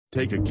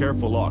Take a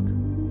careful look.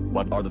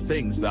 What are the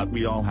things that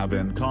we all have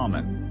in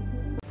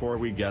common? Before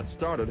we get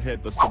started,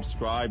 hit the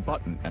subscribe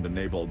button and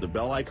enable the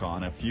bell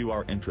icon if you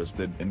are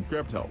interested in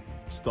crypto,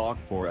 stock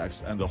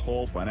forex and the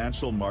whole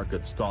financial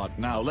markets.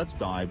 Now let's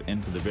dive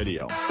into the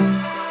video.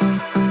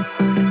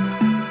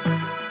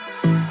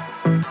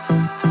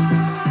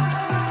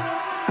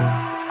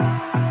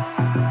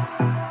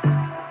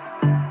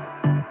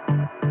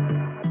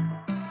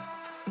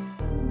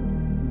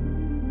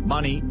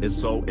 Money is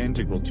so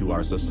integral to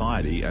our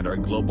society and our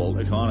global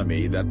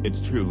economy that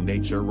its true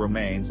nature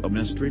remains a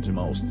mystery to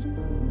most.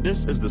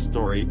 This is the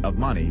story of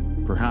money,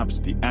 perhaps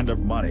the end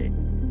of money.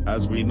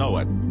 As we know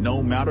it,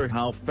 no matter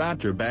how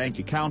fat your bank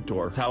account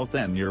or how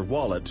thin your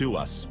wallet, to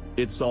us,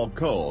 it's all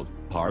cold,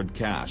 hard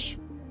cash.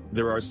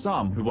 There are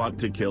some who want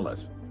to kill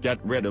it,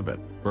 get rid of it,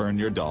 burn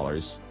your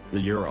dollars,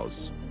 your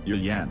euros, your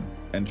yen,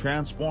 and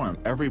transform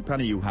every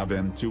penny you have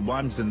into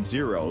ones and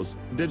zeros,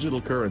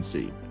 digital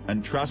currency,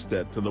 and trust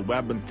it to the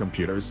web and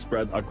computers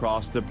spread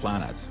across the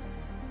planet.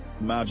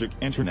 Magic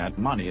internet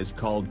money is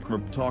called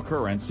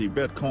cryptocurrency.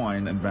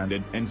 Bitcoin,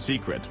 invented in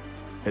secret.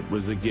 It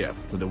was a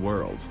gift to the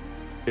world.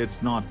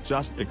 It's not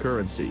just a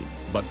currency,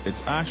 but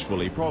it's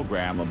actually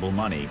programmable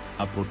money,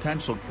 a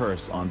potential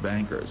curse on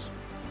bankers.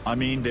 I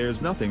mean,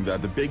 there's nothing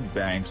that the big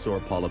banks or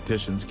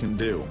politicians can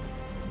do.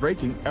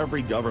 Breaking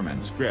every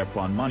government's grip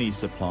on money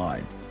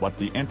supply, what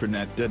the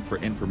internet did for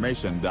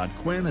information, that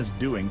Quinn is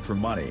doing for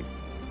money.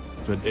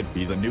 Could it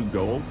be the new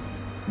gold?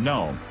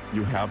 No,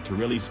 you have to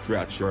really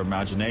stretch your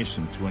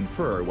imagination to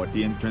infer what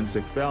the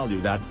intrinsic value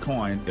that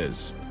coin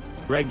is.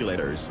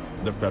 Regulators,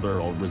 the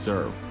Federal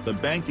Reserve, the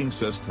banking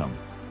system.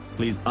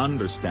 Please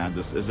understand,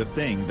 this is a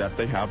thing that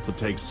they have to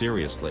take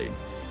seriously.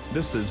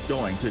 This is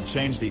going to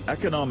change the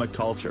economic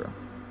culture.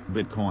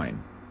 Bitcoin.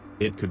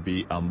 It could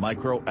be a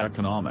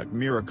microeconomic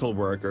miracle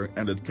worker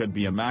and it could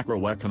be a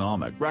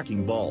macroeconomic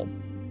wrecking ball.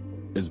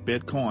 Is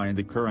Bitcoin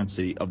the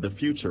currency of the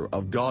future,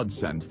 of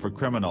godsend for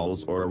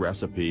criminals, or a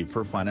recipe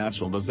for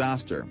financial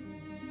disaster?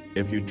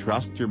 If you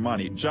trust your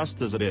money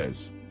just as it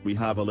is, we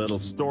have a little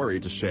story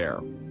to share.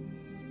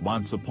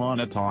 Once upon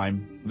a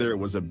time, there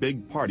was a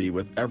big party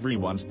with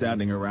everyone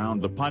standing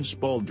around the punch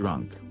bowl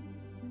drunk.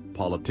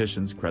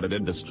 Politicians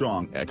credited the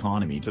strong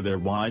economy to their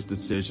wise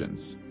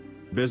decisions.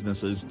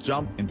 Businesses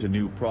jumped into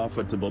new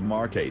profitable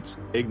markets,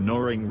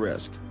 ignoring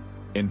risk.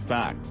 In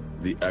fact,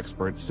 the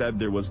experts said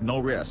there was no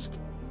risk.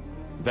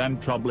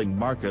 Then troubling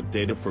market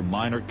data for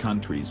minor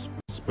countries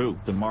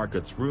spooked the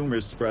markets.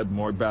 Rumors spread,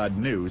 more bad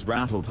news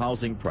rattled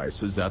housing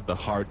prices at the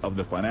heart of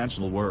the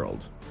financial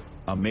world.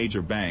 A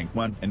major bank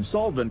went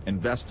insolvent.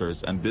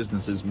 Investors and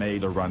businesses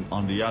made a run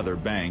on the other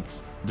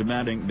banks,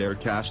 demanding their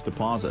cash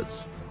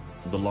deposits.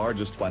 The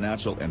largest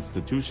financial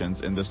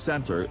institutions in the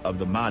center of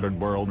the modern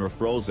world were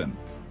frozen.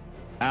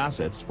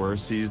 Assets were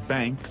seized,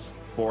 banks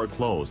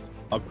foreclosed,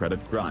 a credit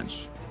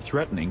crunch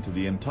threatening to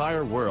the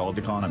entire world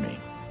economy.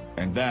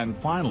 And then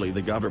finally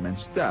the government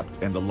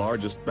stepped in, the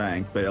largest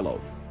bank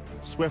bailout.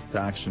 Swift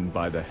action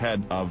by the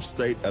head of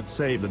state that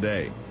saved the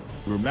day.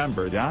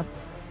 Remember that?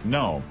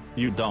 No,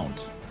 you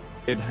don't.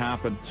 It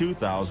happened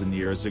 2,000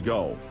 years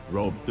ago,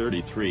 Robe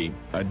 33,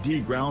 a D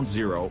ground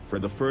zero for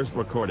the first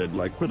recorded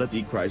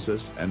liquidity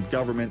crisis and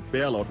government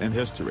bailout in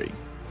history.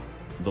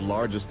 The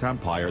largest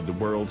empire the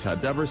world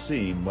had ever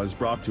seen was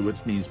brought to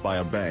its knees by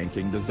a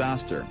banking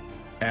disaster.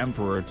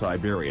 Emperor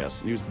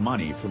Tiberius used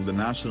money from the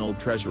national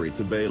treasury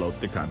to bail out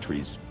the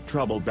country's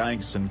troubled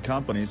banks and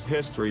companies.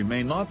 History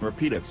may not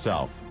repeat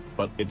itself,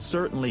 but it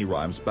certainly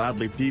rhymes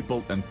badly.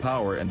 People and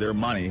power and their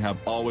money have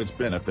always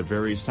been at the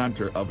very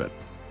center of it.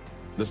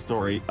 The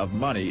story of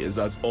money is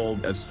as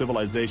old as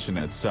civilization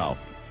itself.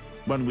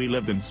 When we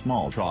lived in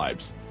small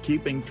tribes,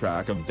 keeping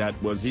track of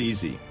debt was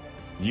easy.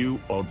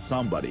 You owed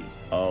somebody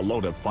a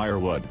load of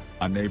firewood,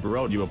 a neighbor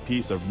owed you a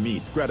piece of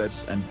meat.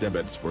 Credits and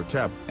debits were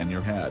kept in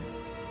your head.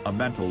 A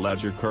mental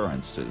ledger,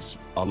 currencies,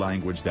 a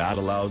language that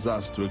allows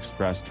us to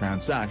express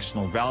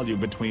transactional value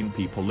between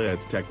people.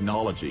 It's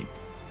technology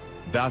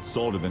that's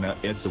older than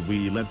it's a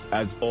wheel. It's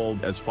as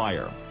old as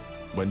fire.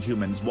 When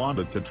humans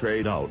wanted to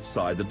trade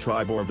outside the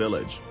tribe or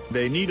village,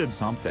 they needed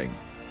something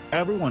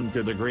everyone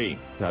could agree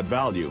that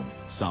value,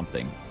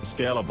 something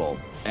scalable.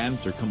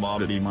 Enter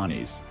commodity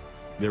monies.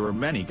 There were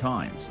many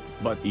kinds,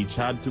 but each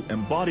had to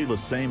embody the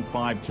same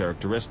 5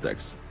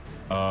 characteristics.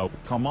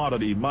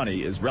 Commodity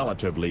money is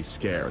relatively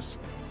scarce.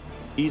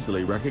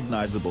 Easily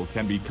recognizable,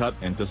 can be cut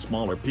into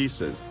smaller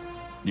pieces.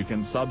 You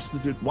can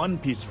substitute one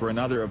piece for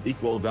another of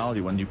equal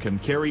value and you can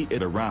carry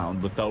it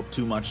around without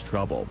too much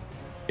trouble.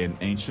 In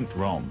ancient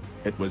Rome,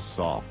 it was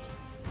soft.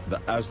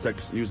 The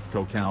Aztecs used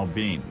cacao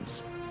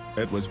beans.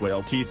 It was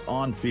whale teeth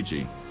on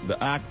Fiji,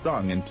 the ak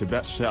dung in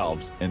Tibet,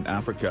 shells in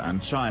Africa and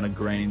China,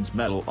 grains,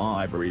 metal,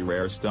 ivory,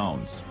 rare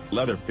stones,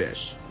 leather,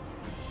 fish.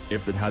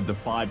 If it had the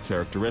 5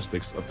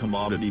 characteristics of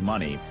commodity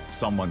money,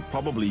 someone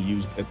probably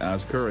used it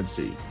as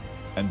currency.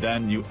 And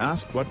then you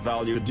ask, what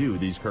value do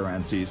these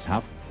currencies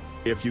have?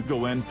 If you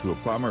go into a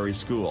primary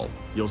school,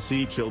 you'll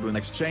see children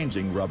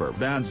exchanging rubber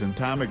bands and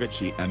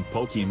Tamagotchi and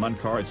Pokemon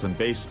cards and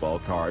baseball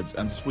cards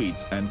and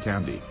sweets and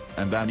candy.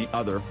 and any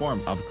other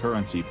form of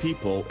currency.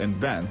 People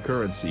invent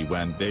currency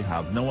when they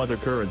have no other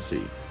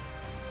currency.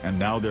 And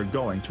now they're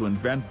going to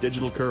invent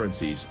digital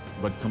currencies,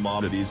 but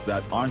commodities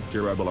that aren't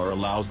durable or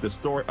allows the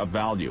store of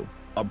value.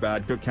 A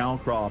bad cacao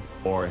crop,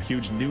 or a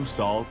huge new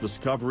salt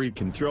discovery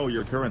can throw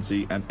your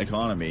currency and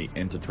economy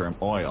into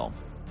turmoil.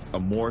 A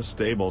more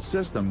stable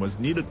system was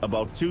needed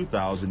about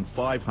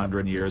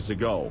 2,500 years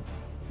ago.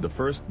 The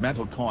first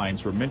metal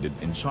coins were minted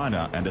in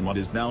China and in what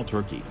is now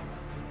Turkey.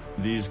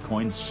 These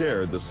coins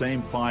shared the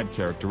same 5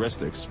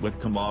 characteristics with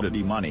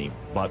commodity money,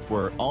 but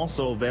were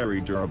also very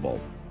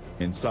durable.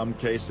 In some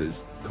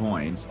cases,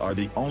 coins are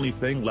the only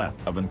thing left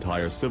of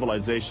entire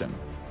civilization.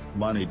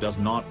 Money does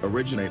not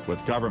originate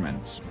with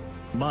governments.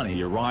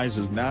 Money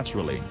arises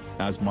naturally,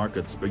 as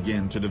markets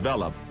begin to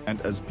develop,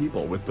 and as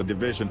people with the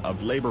division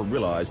of labor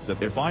realize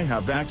that if I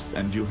have X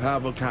and you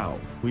have a cow,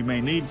 we may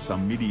need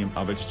some medium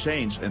of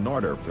exchange in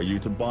order for you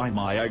to buy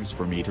my eggs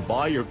for me to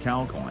buy your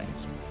cow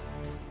coins.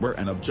 We're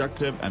an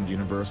objective and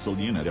universal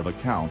unit of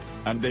account,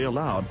 and they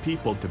allowed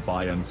people to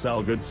buy and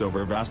sell goods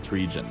over vast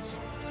regions.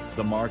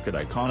 The market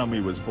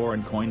economy was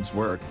born. Coins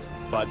worked,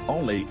 but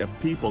only if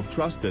people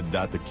trusted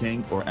that the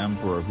king or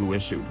emperor who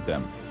issued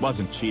them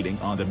wasn't cheating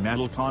on the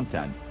metal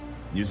content.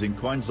 Using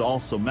coins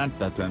also meant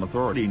that an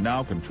authority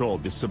now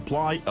controlled the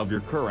supply of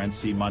your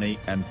currency. Money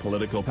and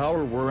political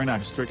power were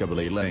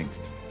inextricably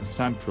linked,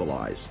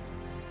 centralized.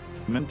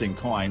 Minting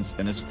coins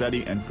in a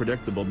steady and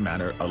predictable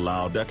manner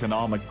allowed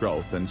economic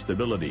growth and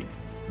stability.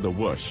 The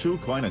Wushu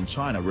coin in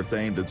China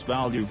retained its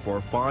value for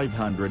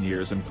 500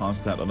 years in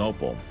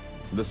Constantinople.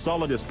 The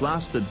solidus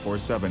lasted for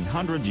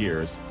 700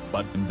 years,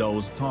 but in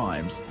those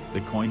times,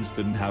 the coins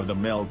didn't have the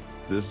milled,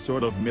 this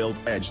sort of milled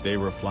edge. They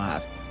were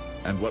flat.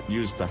 And what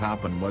used to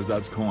happen was,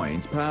 as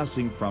coins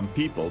passing from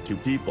people to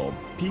people,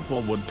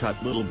 people would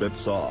cut little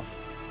bits off.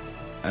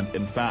 And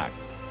in fact,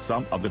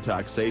 some of the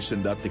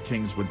taxation that the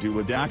kings would do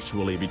would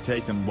actually be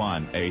taken.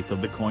 1/8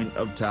 of the coin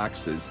of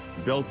taxes,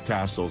 built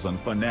castles and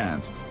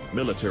financed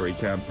military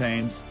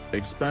campaigns,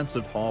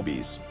 expensive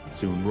hobbies.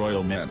 Soon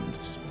royal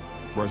mints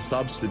were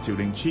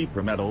substituting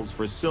cheaper metals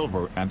for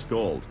silver and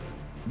gold.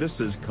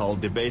 This is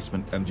called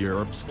debasement, and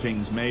Europe's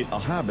kings made a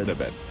habit of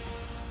it.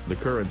 The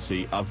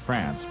currency of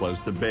France was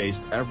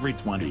debased every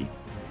 20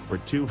 for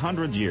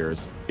 200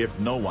 years. If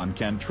no one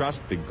can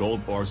trust the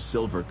gold or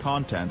silver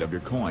content of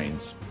your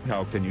coins,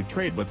 how can you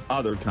trade with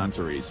other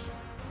countries?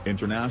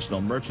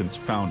 International merchants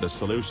found a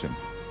solution.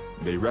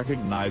 They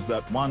recognized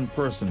that one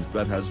person's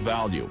that has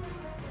value.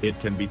 It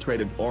can be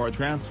traded or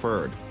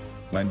transferred.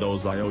 When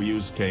those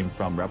IOUs came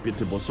from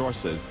reputable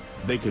sources,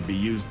 they could be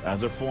used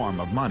as a form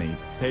of money,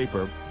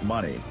 paper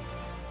money.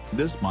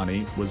 This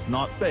money was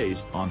not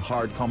based on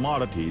hard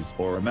commodities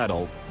or a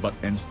metal, but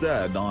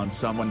instead on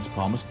someone's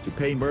promise to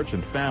pay.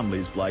 Merchant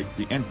families like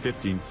the in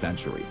 15th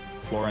century,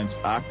 Florence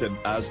acted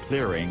as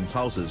clearing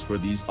houses for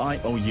these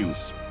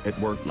IOUs. It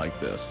worked like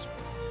this.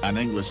 An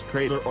English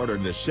trader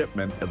ordered a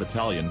shipment of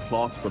Italian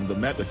cloth from the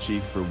Meta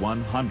chief for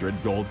 100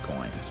 gold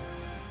coins.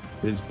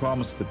 His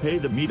promise to pay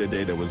the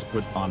metadata was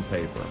put on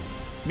paper.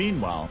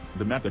 Meanwhile,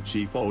 the Meta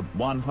chief owed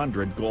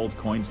 100 gold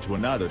coins to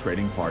another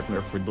trading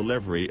partner for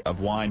delivery of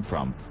wine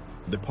from.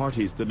 The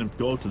parties didn't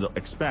go to the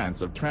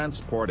expense of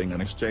transporting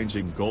and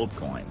exchanging gold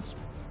coins.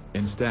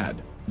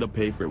 Instead, the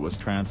paper was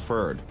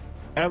transferred.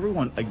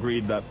 Everyone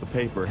agreed that the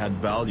paper had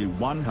value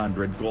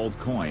 100 gold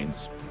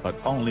coins, but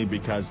only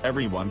because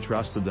everyone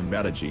trusted the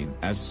Medellin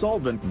as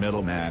solvent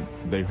middleman.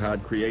 They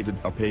had created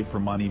a paper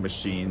money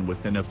machine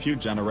within a few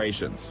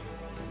generations.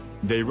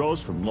 They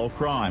rose from low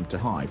crime to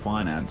high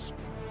finance.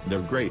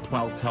 Their great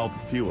wealth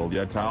helped fuel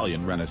the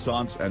Italian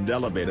Renaissance and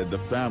elevated the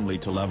family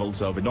to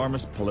levels of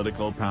enormous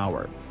political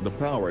power, the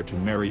power to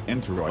marry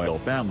into royal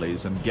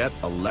families and get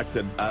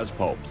elected as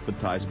popes. The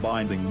ties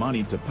binding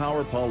money to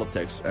power,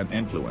 politics and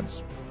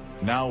influence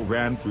now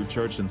ran through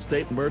church and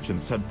state.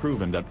 Merchants had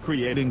proven that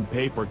creating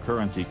paper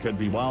currency could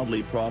be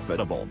wildly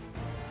profitable.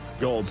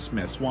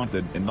 Goldsmiths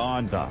wanted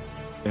Ananda.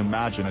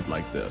 Imagine it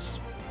like this.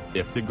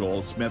 If the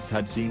goldsmith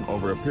had seen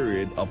over a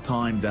period of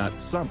time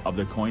that some of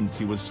the coins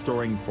he was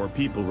storing for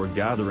people were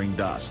gathering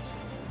dust.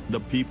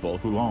 The people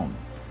who own.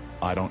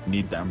 I don't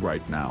need them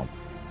right now.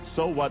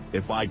 So what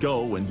if I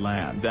go and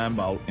lend them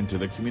out into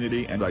the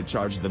community and I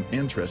charge them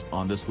interest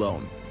on this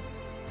loan?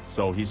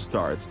 So he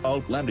starts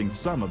out lending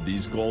some of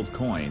these gold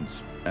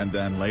coins, and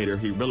then later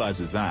he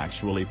realizes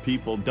actually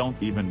people don't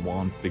even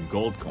want the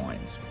gold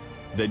coins.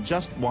 They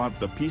just want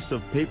the piece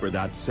of paper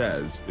that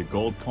says the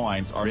gold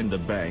coins are in the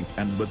bank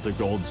and with the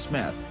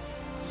goldsmith.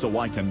 So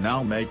I can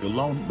now make a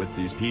loan with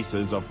these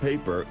pieces of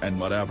paper and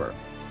whatever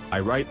I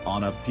write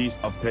on a piece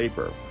of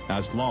paper.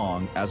 As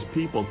long as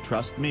people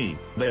trust me,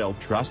 they'll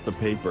trust the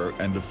paper.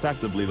 And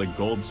effectively the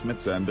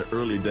goldsmiths and the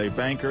early day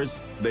bankers,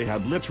 they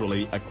had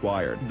literally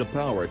acquired the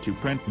power to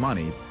print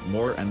money.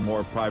 More and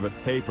more private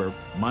paper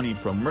money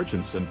from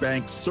merchants and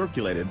banks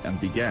circulated and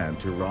began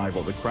to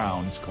rival the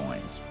crown's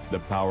coins. The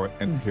power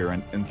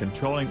inherent in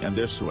controlling and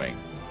issuing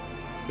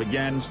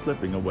began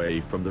slipping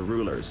away from the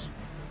rulers.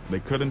 They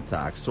couldn't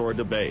tax or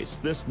debase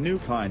this new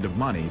kind of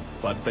money,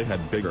 but they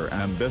had bigger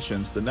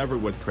ambitions than ever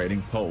with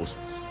trading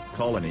posts.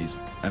 colonies,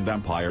 and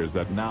empires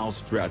that now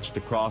stretched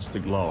across the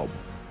globe.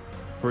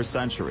 For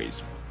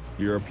centuries,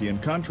 European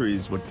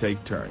countries would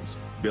take turns,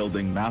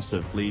 building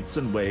massive fleets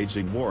and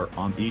waging war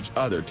on each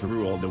other to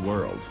rule the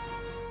world.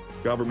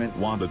 Government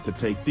wanted to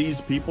take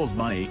these people's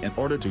money in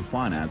order to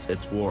finance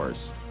its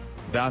wars.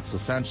 That's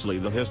essentially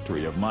the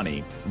history of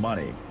money.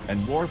 Money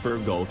and warfare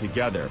go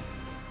together.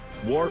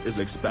 War is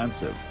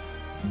expensive.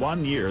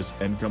 1 year's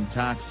income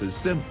tax is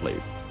simply.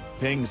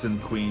 Kings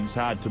and queens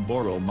had to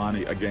borrow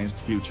money against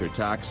future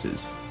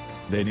taxes.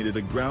 They needed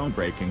a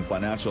groundbreaking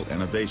financial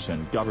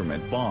innovation: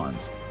 government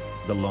bonds.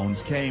 The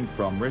loans came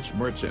from rich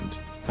merchant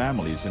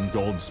families and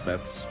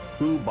goldsmiths,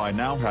 who by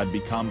now had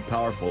become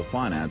powerful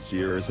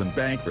financiers and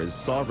bankers.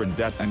 Sovereign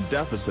debt and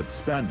deficit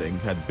spending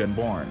had been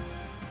born.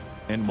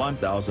 In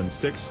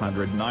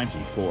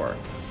 1694,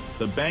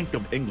 the Bank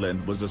of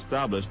England was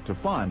established to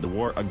fund the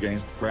war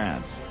against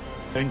France.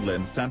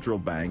 England's central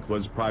bank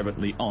was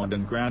privately owned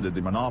and granted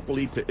the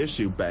monopoly to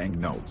issue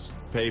banknotes,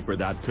 paper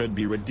that could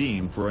be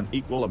redeemed for an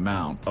equal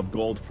amount of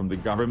gold from the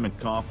government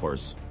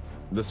coffers.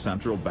 The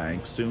central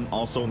bank soon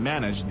also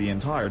managed the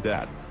entire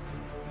debt.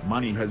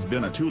 Money has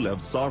been a tool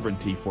of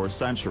sovereignty for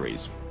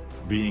centuries.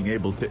 Being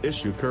able to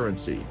issue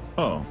currency,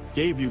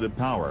 gave you the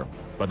power,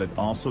 but it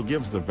also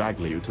gives the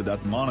value to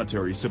that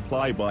monetary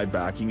supply by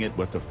backing it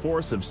with the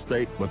force of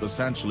state, with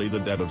essentially the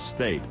debt of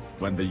state.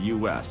 When the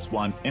US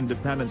won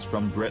independence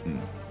from Britain,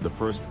 the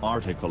first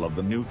article of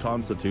the new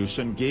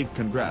constitution gave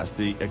Congress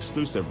the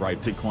exclusive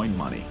right to coin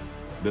money.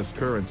 This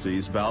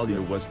currency's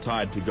value was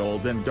tied to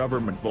gold in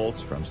government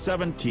vaults from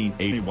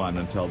 1781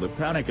 until the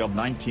Panic of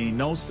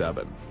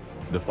 1907.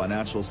 The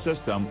financial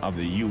system of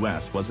the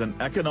US was an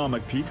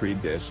economic petri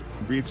dish: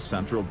 brief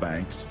central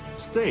banks,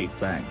 state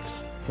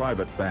banks,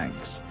 private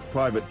banks,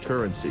 private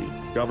currency,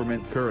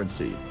 government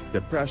currency,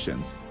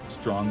 depressions,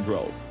 strong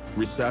growth,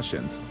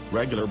 recessions,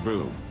 regular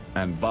boom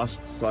and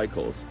bust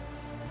cycles.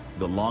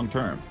 The long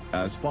term,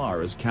 as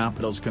far as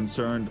capital's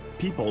concerned,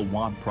 people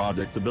want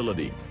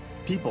predictability.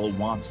 People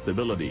want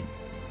stability.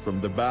 From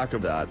the back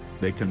of that,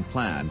 they can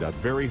plan that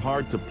very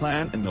hard to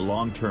plan in the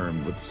long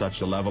term with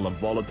such a level of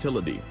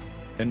volatility.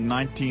 In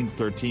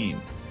 1913,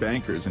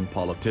 bankers and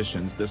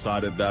politicians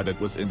decided that it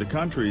was in the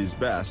country's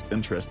best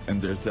interest and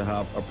theirs to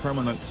have a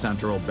permanent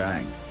central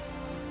bank.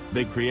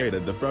 They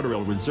created the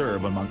Federal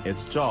Reserve. Among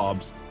its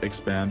jobs,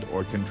 expand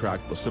or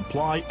contract the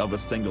supply of a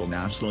single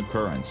national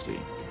currency.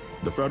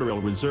 The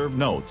Federal Reserve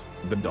note,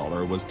 the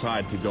dollar, was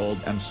tied to gold,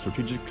 and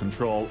strategic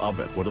control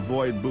of it would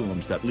avoid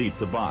booms that lead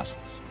to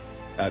busts.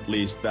 At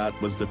least that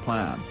was the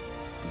plan.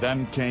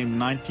 Then came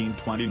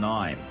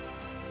 1929.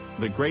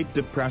 The Great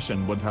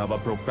Depression would have a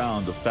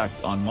profound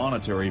effect on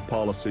monetary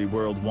policy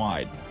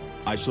worldwide.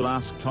 I shall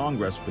ask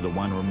Congress for the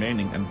one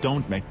remaining and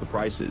don't make the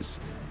prices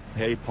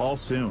pay Paul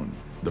soon.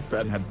 The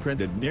Fed had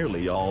printed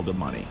nearly all the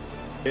money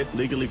it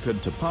legally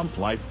could to pump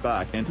life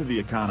back into the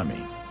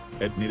economy.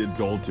 It needed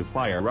gold to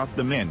fire up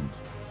the mint.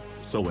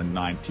 So in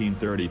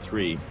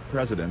 1933,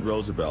 President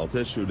Roosevelt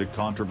issued a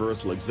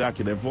controversial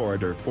executive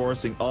order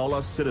forcing all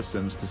us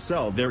citizens to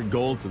sell their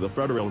gold to the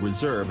Federal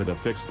Reserve at a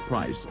fixed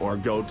price or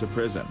go to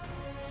prison.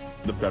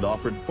 The Fed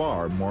offered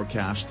far more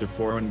cash to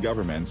foreign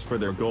governments for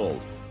their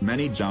gold.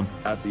 Many jumped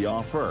at the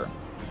offer.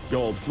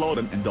 Gold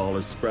floated and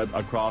dollars spread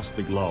across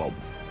the globe.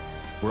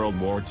 World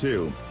War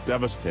II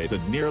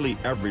devastated nearly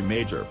every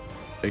major,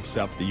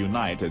 except the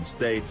United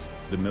States.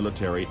 The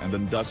military and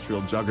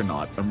industrial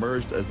juggernaut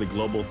emerged as the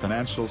global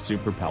financial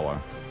superpower.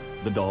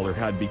 The dollar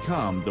had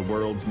become the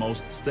world's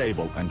most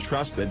stable and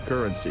trusted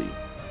currency.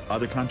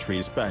 Other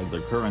countries pegged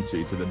their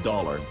currency to the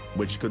dollar,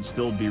 which could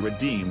still be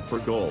redeemed for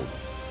gold.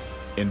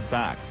 In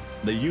fact,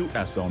 the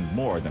US owned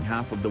more than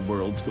half of the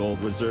world's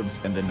gold reserves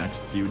in the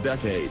next few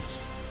decades.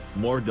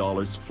 More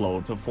dollars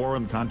flowed to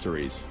foreign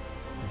countries.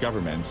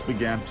 Governments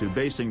began to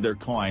basing their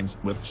coins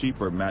with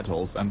cheaper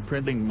metals and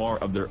printing more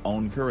of their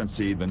own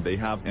currency than they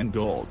have in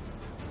gold.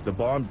 The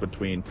bond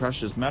between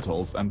precious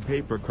metals and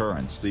paper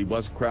currency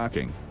was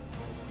cracking.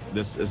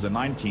 This is a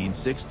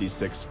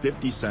 1966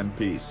 50-cent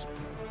piece.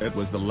 It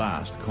was the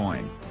last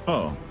coin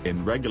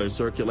in regular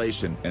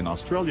circulation in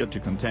Australia to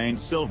contain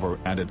silver,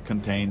 and it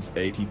contains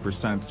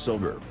 80%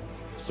 silver.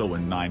 So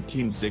in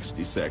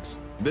 1966,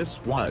 this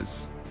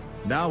was.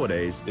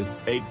 Nowadays is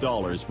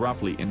 $8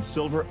 roughly in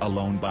silver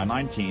alone. By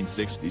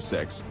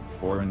 1966,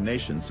 foreign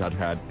nations had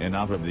had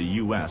enough of the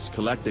US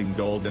collecting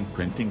gold and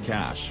printing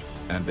cash,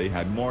 and they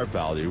had more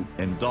value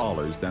in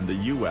dollars than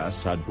the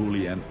US had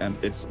bullion and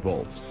its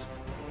vaults.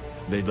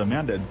 They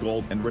demanded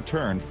gold in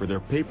return for their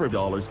paper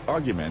dollars.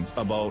 Arguments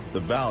about the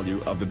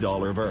value of the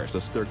dollar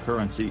versus their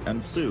currency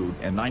ensued.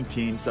 In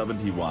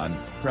 1971,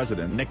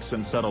 President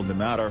Nixon settled the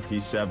matter. He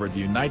severed the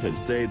United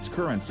States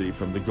currency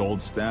from the gold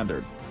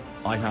standard.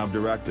 I have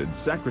directed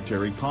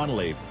Secretary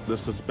Connolly to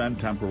suspend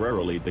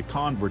temporarily the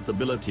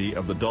convertibility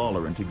of the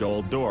dollar into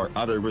gold or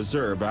other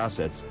reserve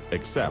assets,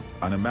 except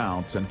on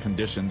amounts and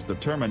conditions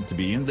determined to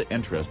be in the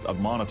interest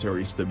of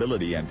monetary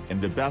stability and in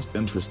the best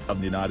interest of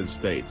the United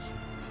States.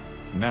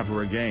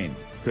 Never again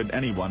could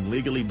anyone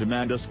legally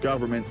demand us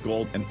government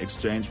gold in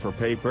exchange for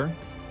paper,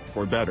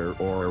 for better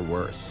or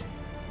worse.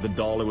 The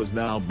dollar was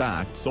now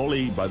backed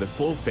solely by the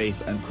full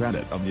faith and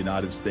credit of the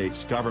United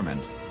States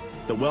government.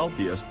 The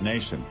wealthiest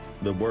nation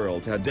the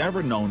world had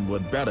ever known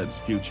would bet its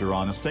future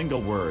on a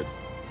single word: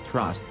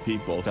 trust.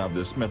 People have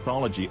this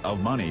mythology of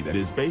money that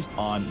is based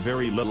on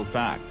very little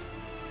fact.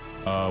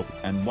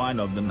 And one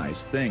of the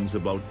nice things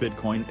about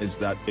Bitcoin is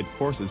that it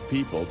forces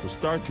people to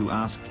start to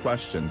ask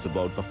questions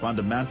about the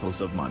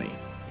fundamentals of money.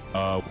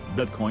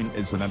 Bitcoin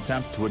is an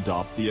attempt to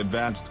adopt the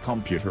advanced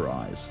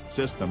computerized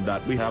system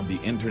that we have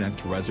the internet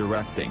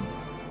resurrecting.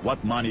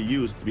 What money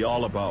used to be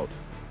all about.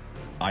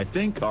 I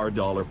think our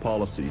dollar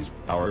policies,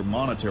 our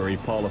monetary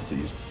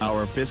policies,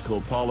 our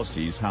fiscal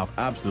policies have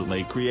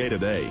absolutely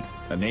created a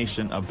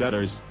nation of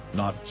debtors,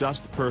 not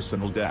just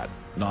personal debt,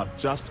 not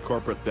just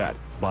corporate debt,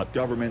 but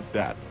government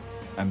debt.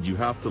 And you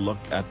have to look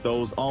at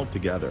those all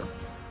together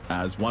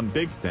as one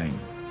big thing.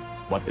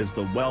 What is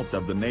the wealth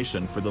of the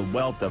nation? For the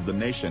wealth of the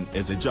nation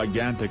is a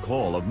gigantic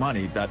hole of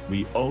money that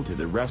we owe to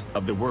the rest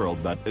of the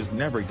world that is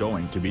never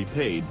going to be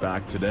paid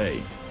back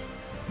today.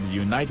 The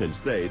United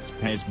States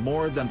pays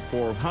more than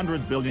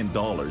 $400 billion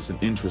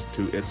in interest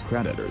to its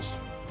creditors.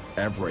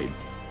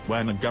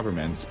 When a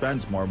government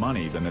spends more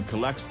money than it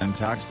collects in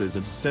taxes,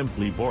 it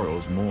simply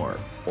borrows more,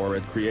 or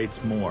it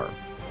creates more.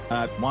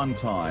 At one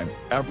time,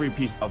 every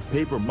piece of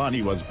paper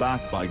money was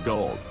backed by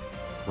gold.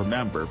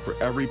 Remember, for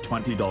every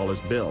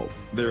 $20 bill,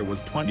 there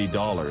was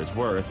 $20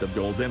 worth of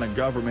gold in a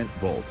government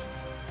vault.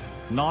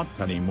 Not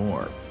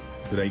anymore.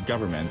 Today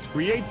governments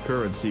create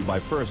currency by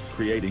first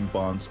creating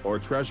bonds or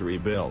treasury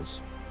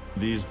bills.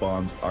 These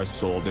bonds are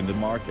sold in the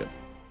market,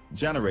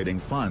 generating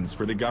funds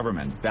for the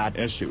government that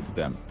issued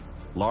them.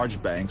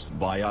 Large banks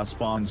buy us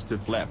bonds to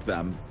flip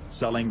them,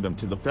 selling them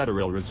to the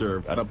Federal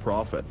Reserve at a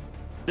profit.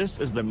 This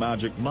is the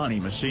magic money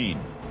machine.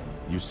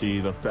 You see,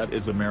 the Fed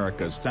is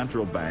America's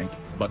central bank,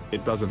 but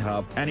it doesn't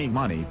have any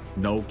money,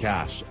 no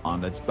cash,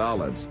 on its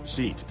balance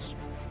sheets.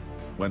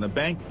 When a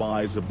bank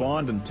buys a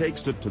bond and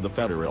takes it to the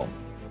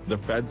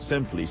Fed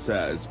simply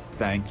says,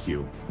 "Thank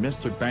you,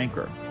 Mr.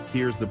 Banker,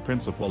 here's the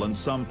principal and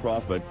some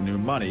profit." New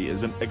money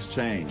isn't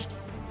exchanged.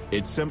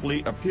 It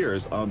simply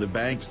appears on the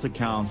bank's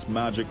accounts.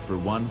 Magic. For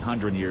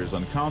 100 years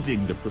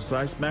uncounting, the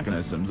precise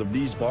mechanisms of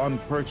these bond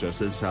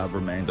purchases have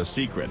remained a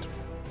secret.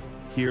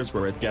 Here's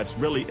where it gets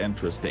really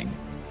interesting.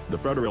 The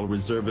Federal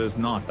Reserve is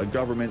not a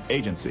government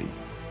agency.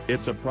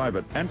 It's a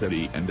private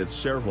entity, and its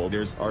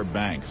shareholders are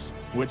banks,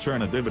 which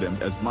earn a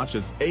dividend as much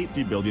as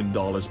 $80 billion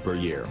per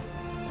year.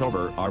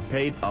 Are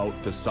paid out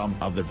to some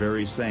of the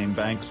very same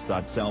banks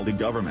that sell the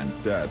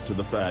government debt to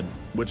the Fed,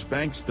 which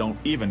banks don't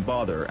even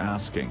bother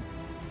asking.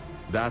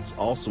 That's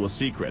also a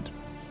secret.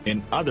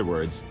 In other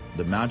words,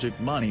 the magic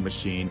money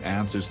machine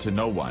answers to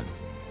no one.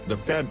 The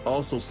Fed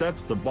also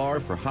sets the bar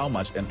for how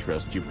much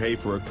interest you pay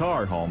for a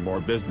car, home, or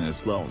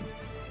business loan.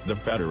 The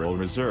Federal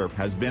Reserve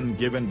has been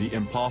given the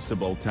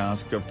impossible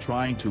task of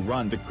trying to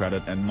run the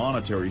credit and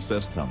monetary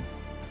system,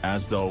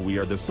 as though we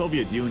are the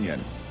Soviet Union.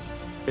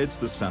 It's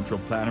the central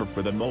planner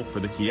for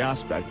the key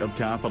aspect of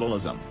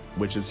capitalism,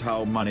 which is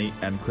how money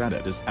and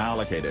credit is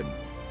allocated.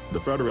 The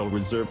Federal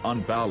Reserve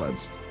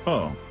unbalanced,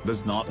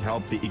 does not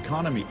help the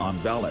economy on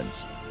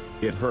balance.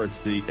 It hurts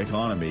the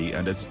economy,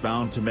 and it's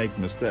bound to make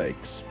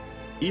mistakes.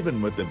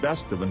 Even with the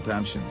best of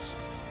intentions.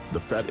 The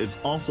Fed is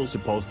also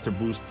supposed to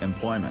boost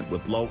employment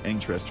with low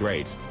interest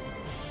rate.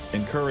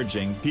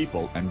 Encouraging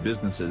people and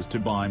businesses to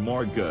buy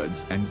more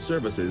goods and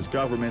services.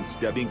 Governments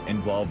getting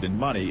involved in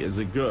money is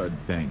a good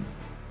thing.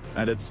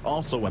 And it's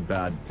also a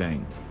bad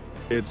thing.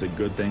 It's a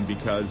good thing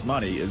because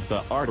money is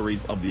the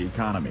arteries of the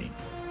economy.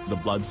 The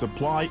blood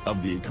supply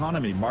of the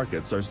economy.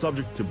 Markets are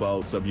subject to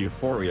bouts of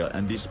euphoria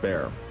and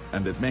despair,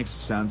 and it makes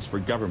sense for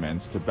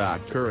governments to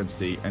back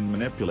currency and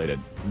manipulate it.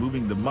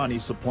 Moving the money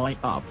supply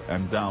up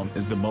and down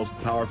is the most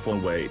powerful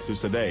way to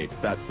sedate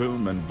that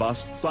boom and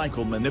bust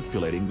cycle.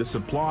 Manipulating the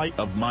supply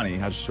of money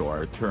has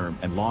short-term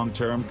and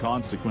long-term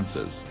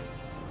consequences.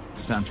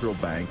 Central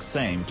banks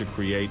aim to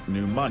create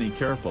new money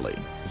carefully,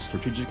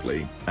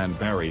 strategically, and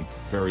very,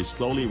 very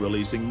slowly.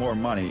 Releasing more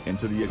money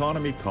into the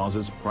economy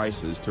causes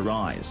prices to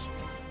rise.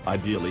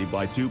 Ideally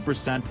by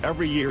 2%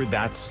 every year.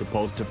 That's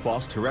supposed to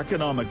foster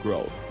economic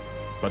growth.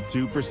 But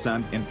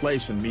 2%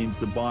 inflation means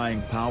the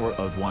buying power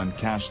of one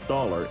cash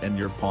dollar in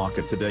your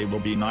pocket today will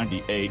be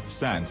 98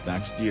 cents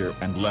next year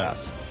and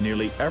less,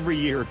 nearly every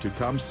year to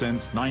come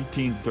since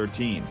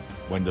 1913,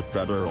 when the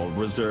Federal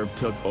Reserve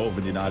took over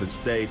the United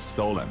States.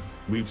 Stolen.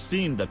 We've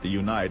seen that the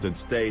United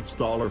States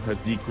dollar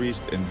has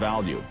decreased in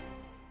value.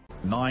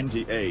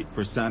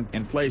 98%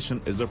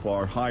 inflation is a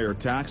far higher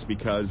tax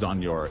because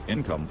on your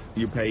income,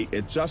 you pay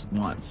it just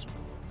once.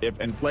 If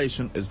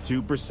inflation is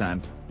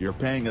 2%, you're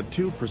paying a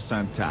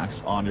 2%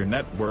 tax on your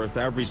net worth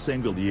every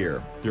single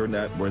year, your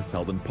net worth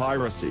held in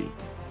piracy.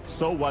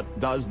 So what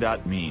does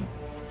that mean?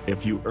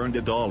 If you earned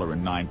 $1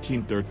 in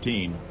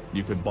 1913,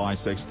 you could buy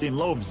 16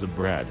 loaves of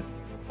bread.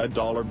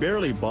 $1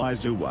 barely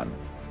buys you one.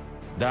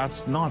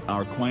 That's not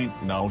our quaint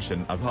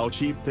notion of how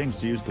cheap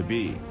things used to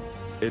be.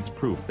 It's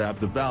proof that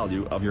the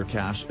value of your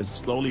cash is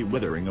slowly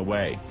withering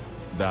away.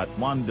 That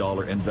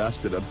 $1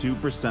 invested at 2%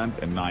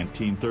 in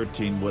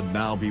 1913 would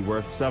now be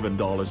worth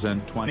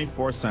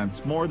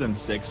 $7.24, more than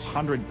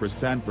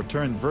 600%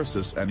 return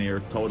versus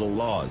near total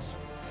loss.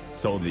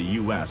 So the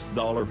US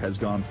dollar has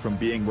gone from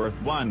being worth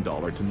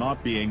 $1 to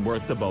not being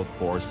worth about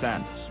 4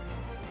 cents.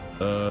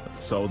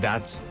 So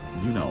that's,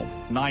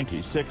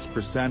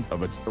 96%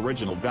 of its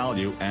original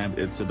value, and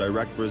it's a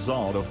direct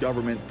result of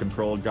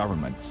government-controlled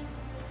governments.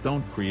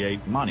 Don't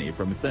create money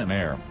from thin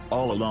air,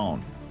 all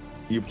alone.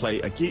 You play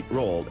a key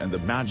role in the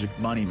magic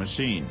money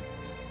machine.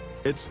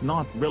 It's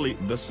not really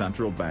the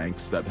central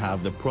banks that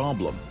have the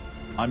problem.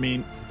 I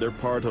mean, they're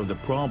part of the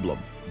problem,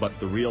 but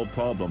the real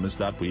problem is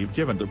that we've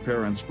given the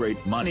parents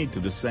great money to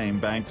the same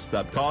banks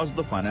that caused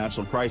the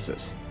financial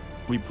crisis.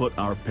 We put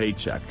our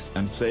paychecks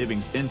and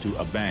savings into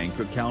a bank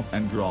account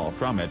and draw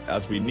from it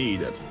as we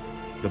need it.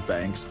 The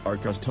banks are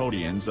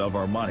custodians of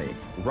our money,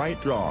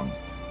 right? Wrong.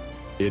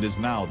 It is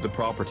now the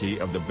property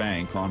of the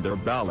bank on their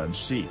balance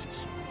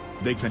sheets.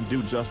 They can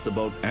do just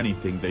about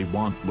anything they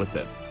want with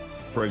it.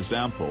 For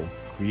example,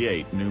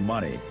 create new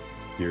money.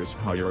 Here's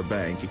how your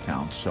bank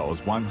account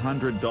shows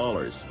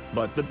 $100,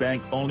 but the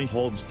bank only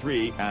holds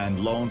 $3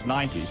 and loans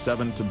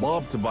 $97 to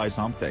Bob to buy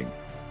something.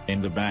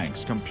 In the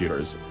bank's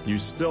computers, you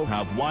still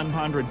have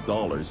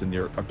 $100 in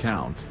your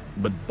account,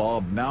 but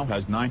Bob now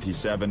has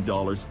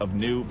 $97 of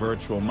new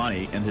virtual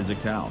money in his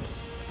account.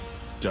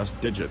 Just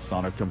digits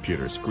on a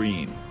computer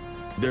screen.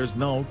 There's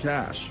no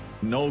cash,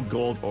 no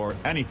gold or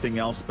anything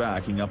else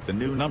backing up the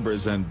new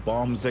numbers in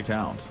Bob's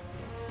account.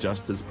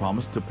 Just his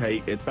promise to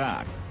pay it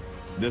back.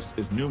 This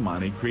is new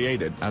money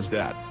created as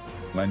debt.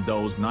 When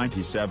those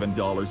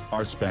 $97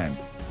 are spent,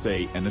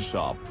 say in a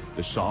shop,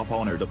 the shop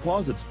owner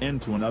deposits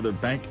into another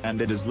bank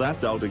and it is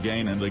lent out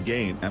again and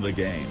again and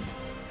again.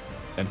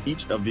 And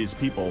each of these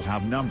people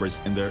have numbers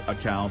in their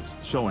accounts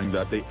showing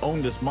that they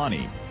own this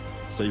money.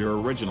 So your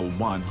original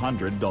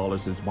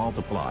 $100 is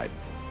multiplied.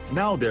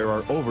 Now there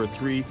are over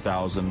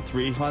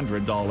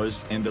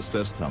 $3,300 in the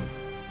system.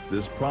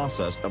 This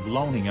process of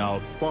loaning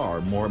out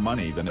far more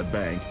money than a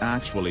bank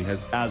actually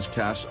has as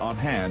cash on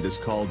hand is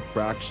called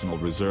fractional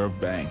reserve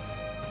bank.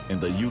 In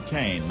the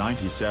UK,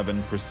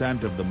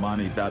 97% of the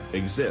money that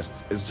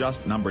exists is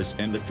just numbers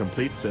in the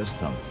complete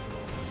system.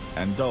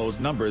 And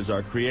those numbers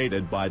are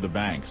created by the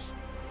banks.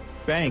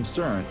 Banks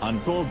earn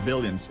untold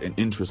billions in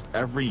interest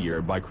every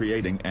year by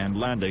creating and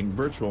lending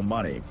virtual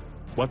money.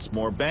 What's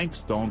more,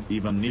 banks don't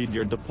even need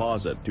your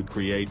deposit to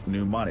create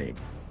new money.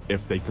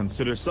 If they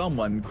consider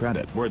someone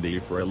credit-worthy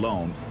for a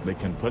loan, they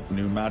can put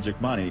new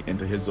magic money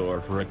into his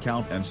or her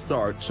account and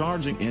start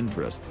charging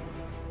interest.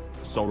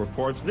 So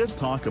reports this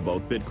talk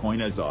about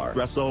Bitcoin as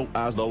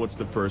as though it's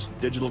the first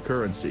digital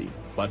currency,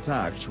 but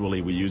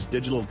actually we use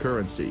digital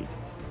currency.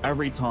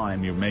 Every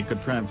time you make a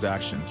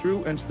transaction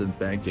through instant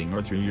banking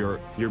or through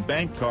your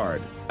bank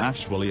card,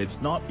 actually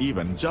it's not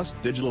even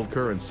just digital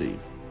currency.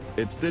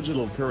 It's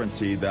digital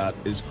currency that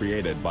is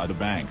created by the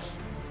banks.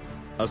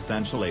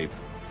 Essentially,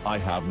 I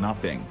have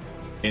nothing.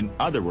 In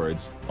other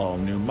words, all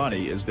new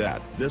money is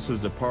debt. This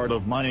is a part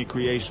of money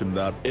creation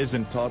that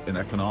isn't taught in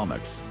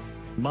economics.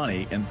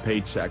 Money in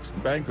paychecks,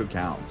 bank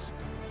accounts.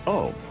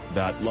 Oh,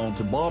 that loan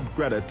to Bob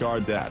credit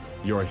card debt,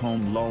 your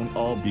home loan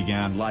all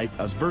began life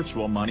as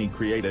virtual money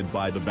created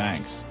by the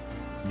banks.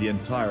 The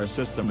entire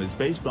system is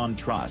based on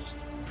trust.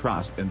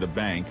 Trust in the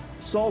bank,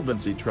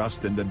 solvency,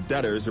 trust in the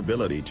debtor's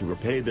ability to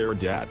repay their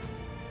debt.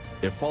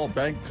 If all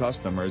bank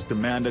customers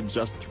demanded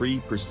just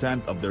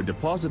 3% of their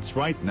deposits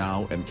right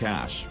now in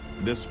cash,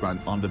 this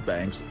run on the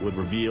banks would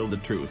reveal the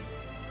truth.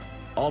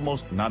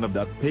 Almost none of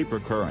that paper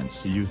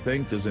currency you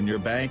think is in your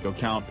bank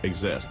account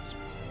exists.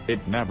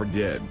 It never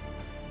did.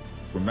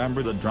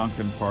 Remember the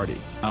drunken party?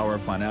 Our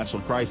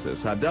financial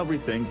crisis had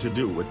everything to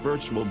do with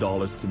virtual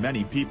dollars. To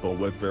many people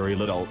with very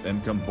little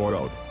income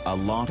borrowed a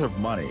lot of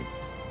money.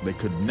 They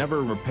could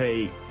never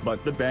repay,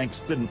 but the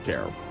banks didn't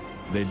care.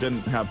 They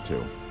didn't have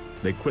to.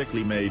 They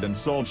quickly made and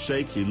sold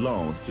shaky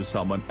loans to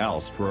someone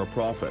else for a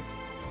profit.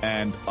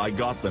 And I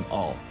got them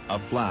all, a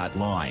flat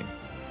line.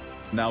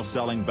 Now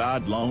selling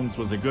bad loans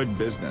was a good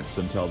business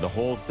until the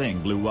whole thing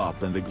blew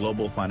up in the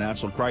global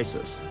financial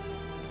crisis.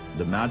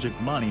 The magic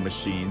money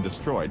machine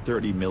destroyed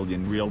 30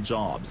 million real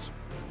jobs.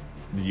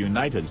 The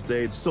United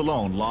States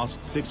alone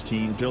lost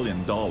 $16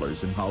 billion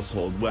in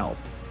household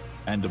wealth.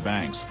 And the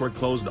banks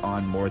foreclosed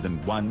on more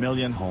than 1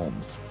 million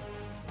homes.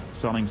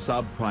 Selling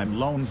subprime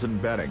loans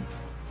and betting.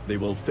 They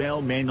will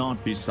fail may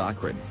not be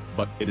sacred,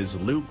 but it is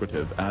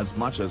lucrative as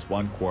much as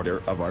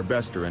 1/4 of our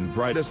best and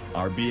brightest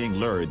are being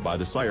lured by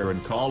the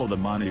siren call of the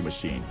money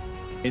machine.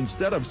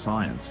 Instead of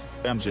science,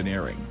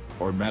 engineering,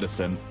 or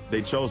medicine,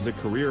 they chose a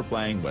career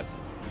playing with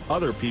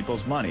other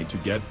people's money to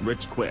get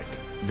rich quick,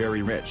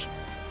 very rich.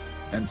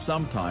 And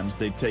sometimes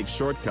they take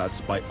shortcuts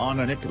by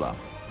Anna Nicola.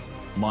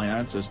 My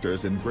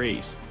ancestors in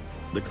Greece.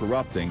 The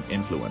corrupting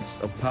influence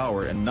of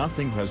power, and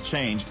nothing has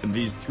changed in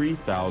these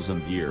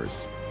 3,000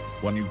 years.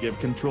 When you give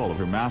control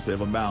over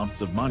massive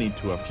amounts of money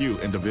to a few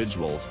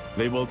individuals,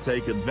 they will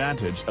take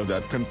advantage of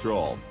that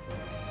control.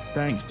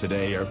 Banks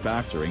today are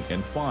factoring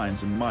in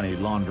fines and money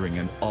laundering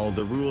and all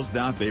the rules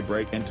that they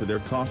break into their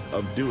cost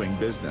of doing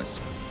business.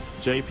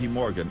 JP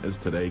Morgan is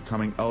today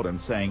coming out and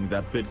saying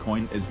that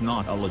Bitcoin is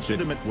not a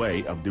legitimate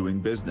way of doing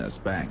business.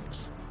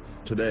 Banks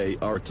today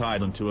are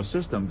tied into a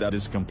system that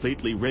is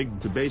completely rigged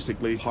to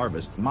basically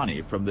harvest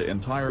money from the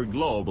entire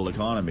global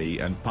economy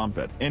and pump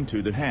it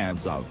into the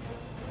hands of.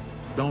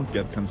 Don't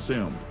get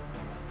consumed.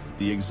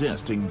 The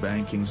existing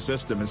banking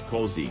system is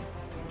cozy.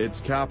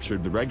 It's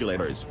captured the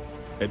regulators.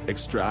 It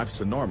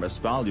extracts enormous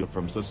value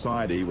from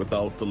society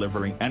without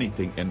delivering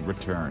anything in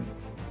return.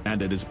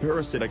 And it is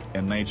parasitic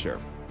in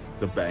nature.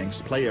 The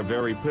banks play a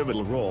very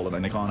pivotal role in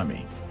an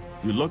economy.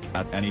 You look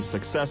at any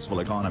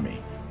successful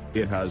economy.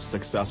 It has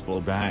successful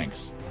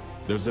banks.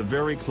 There's a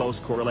very close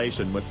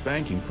correlation with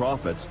banking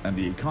profits and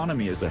the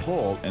economy as a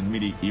whole. In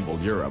medieval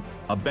Europe,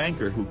 a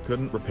banker who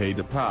couldn't repay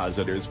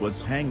depositors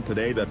was hanged.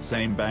 Today that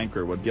same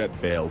banker would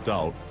get bailed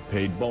out,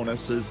 paid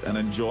bonuses and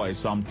enjoy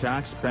some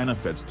tax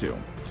benefits too.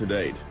 To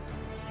date,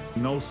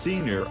 no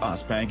senior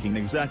US banking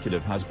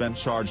executive has been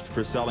charged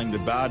for selling the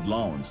bad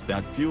loans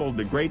that fueled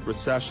the Great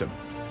Recession.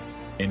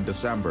 In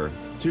December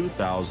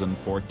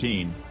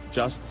 2014,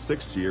 just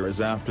 6 years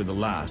after the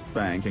last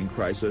banking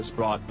crisis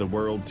brought the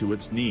world to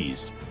its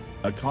knees,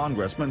 a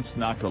congressman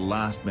snuck a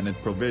last-minute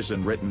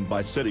provision written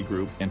by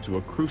Citigroup into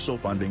a crucial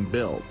funding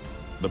bill.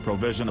 The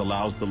provision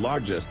allows the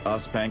largest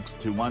US banks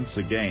to once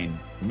again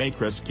make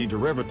risky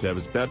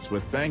derivatives bets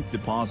with bank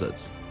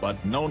deposits,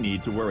 but no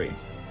need to worry.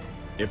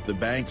 If the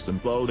banks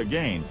implode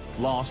again,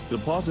 lost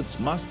deposits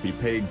must be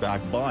paid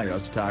back by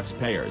us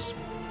taxpayers.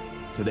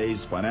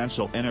 Today's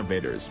financial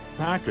innovators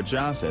package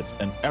assets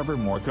in ever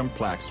more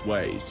complex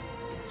ways.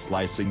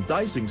 Slicing,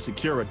 dicing,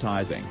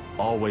 securitizing,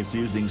 always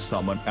using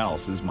someone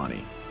else's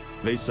money.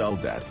 They sell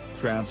debt,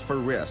 transfer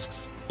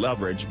risks,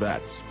 leverage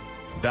bets.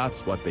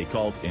 That's what they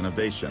call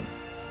innovation.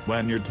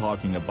 When you're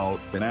talking about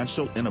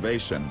financial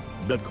innovation,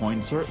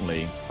 Bitcoin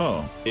certainly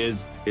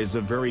is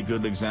a very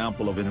good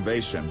example of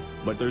innovation,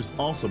 but there's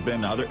also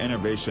been other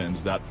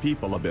innovations that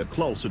people a bit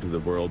closer to the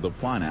world of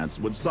finance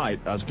would cite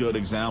as good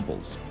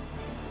examples.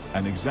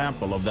 An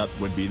example of that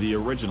would be the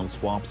original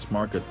swaps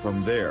market.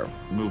 From there,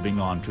 moving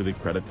on to the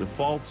credit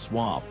default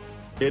swap.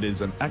 It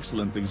is an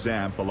excellent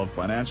example of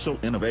financial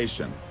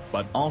innovation,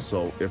 but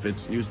also if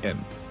it's used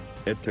in,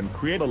 it can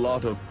create a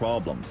lot of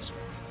problems.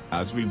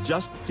 As we've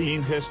just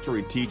seen,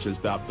 history teaches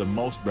that the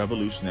most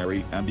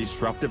revolutionary and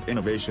disruptive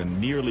innovation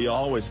nearly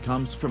always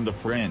comes from the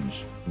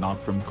fringe,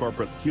 not from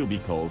corporate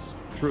cubicles.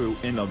 True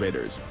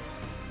innovators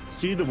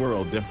see the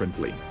world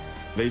differently.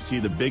 They see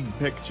the big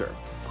picture,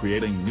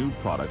 creating new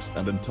products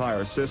and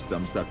entire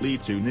systems that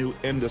lead to new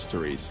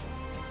industries.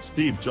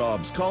 Steve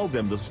Jobs called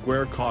them the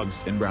square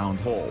cogs in round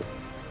hole.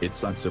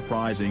 It's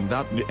unsurprising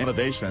that new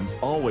innovations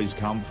always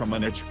come from a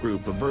niche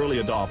group of early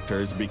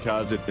adopters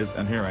because it is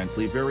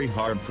inherently very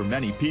hard for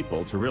many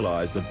people to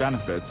realize the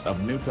benefits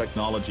of new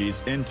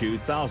technologies in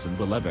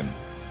 2011.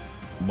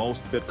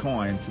 Most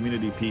Bitcoin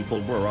community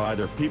people were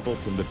either people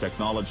from the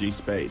technology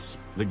space,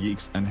 the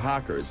geeks and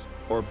hackers,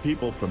 or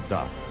people from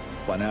the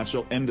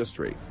financial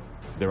industry.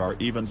 There are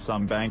even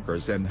some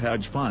bankers and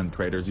hedge fund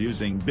traders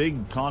using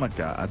Big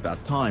Konica at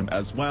that time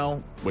as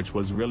well, which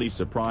was really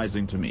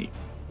surprising to me.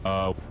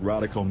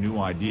 Radical new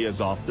ideas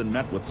often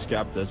met with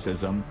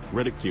skepticism,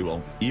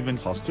 ridicule, even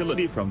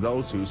hostility from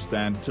those who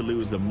stand to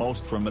lose the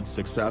most from its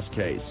success.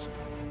 Case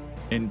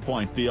in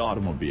point, the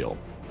automobile.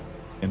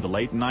 In the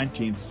late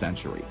 19th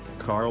century,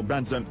 Carl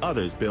Benz and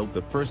others built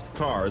the first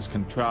cars,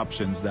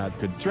 contraptions that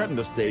could threaten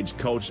the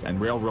stagecoach and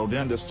railroad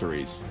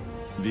industries.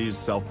 These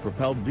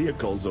self-propelled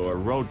vehicles or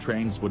road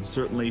trains would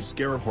certainly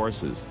scare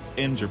horses,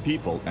 injure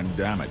people and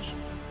damage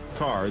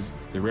cars,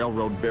 the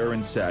railroad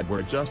barons said,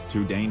 were just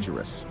too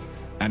dangerous.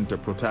 And to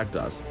protect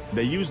us,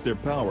 they used their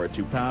power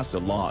to pass a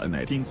law in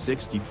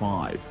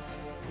 1865.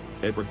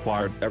 It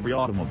required every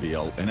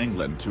automobile in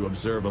England to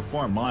observe a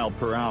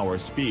 4-mile-per-hour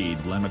speed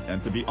limit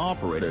and to be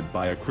operated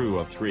by a crew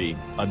of 3,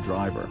 a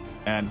driver,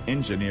 an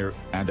engineer,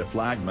 and a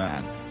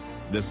flagman.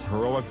 This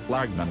heroic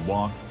flagman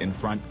walked in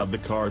front of the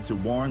car to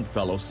warn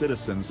fellow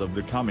citizens of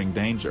the coming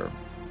danger.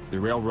 The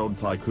railroad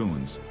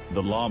tycoons,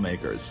 the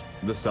lawmakers,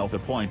 the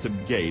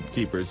self-appointed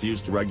gatekeepers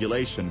used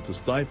regulation to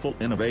stifle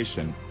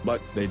innovation,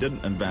 but they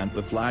didn't invent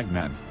the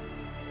flagman.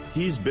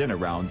 He's been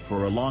around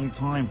for a long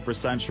time, for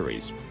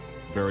centuries.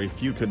 Very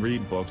few could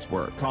read, books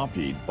were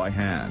copied by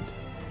hand.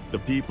 The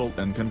people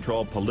in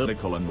control,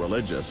 political and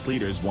religious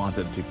leaders,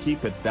 wanted to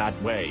keep it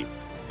that way.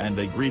 And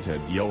they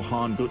greeted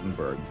Johann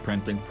Gutenberg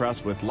printing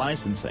press with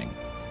licensing,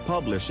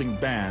 publishing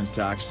bans,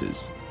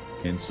 taxes.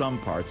 In some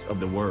parts of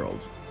the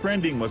world,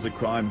 printing was a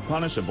crime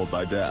punishable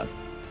by death.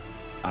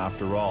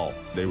 After all,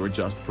 they were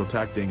just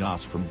protecting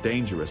us from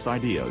dangerous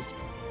ideas.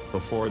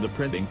 Before the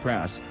printing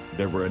press,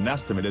 there were an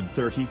estimated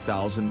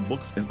 30,000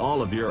 books in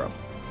all of Europe.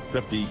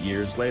 50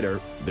 years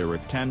later, there were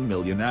 10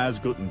 million as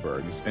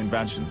Gutenberg's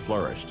invention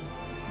flourished.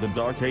 The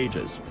Dark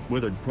Ages,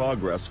 withered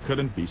progress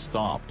couldn't be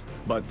stopped,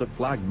 but the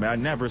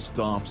flagman never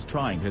stops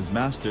trying. His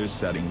masters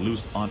setting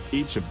loose on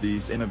each of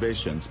these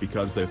innovations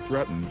because they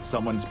threaten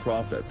someone's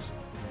profits,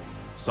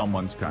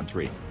 someone's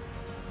country,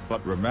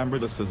 But remember,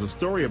 this is a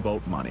story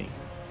about money.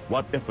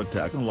 What if a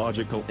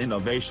technological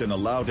innovation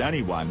allowed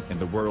anyone in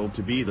the world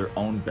to be their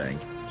own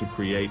bank, to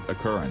create a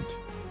current,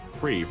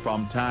 free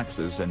from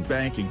taxes and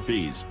banking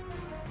fees?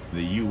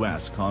 The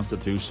U.S.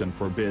 Constitution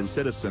forbids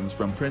citizens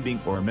from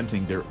printing or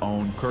minting their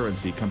own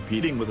currency,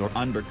 competing with or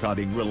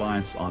undercutting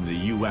reliance on the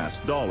U.S.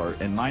 dollar.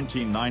 In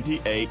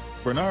 1998,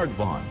 Bernard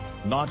von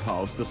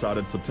Nothaus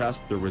decided to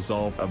test the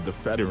resolve of the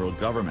federal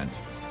government.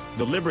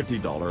 The Liberty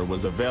Dollar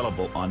was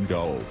available on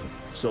gold,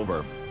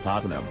 silver,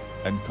 platinum,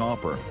 and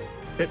copper.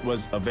 It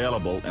was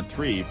available in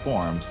 3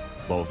 forms,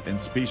 both in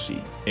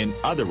specie, in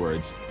other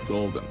words,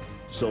 golden,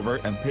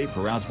 silver and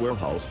paper as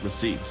warehouse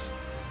receipts,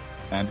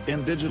 and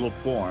in digital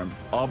form.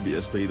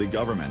 Obviously the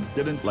government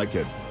didn't like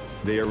it.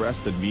 They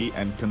arrested me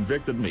and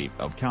convicted me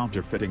of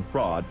counterfeiting,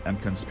 fraud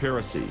and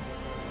conspiracy.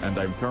 And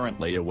I'm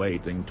currently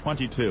awaiting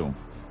 22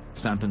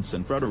 sentence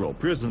in federal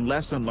prison.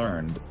 Lesson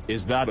learned,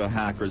 is that a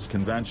hacker's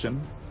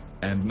convention?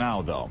 And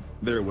now though,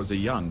 there was a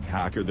young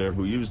hacker there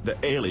who used the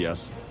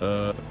alias,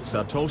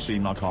 Satoshi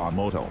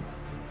Nakamoto.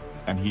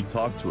 And he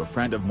talked to a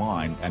friend of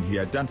mine and he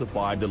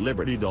identified the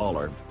Liberty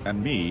Dollar,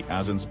 and me,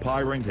 as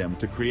inspiring him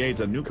to create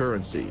a new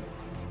currency.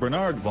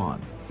 Bernard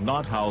von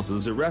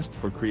Nothaus's arrest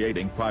for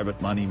creating private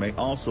money may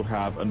also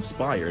have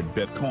inspired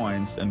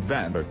Bitcoin's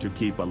inventor to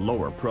keep a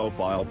lower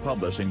profile,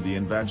 publishing the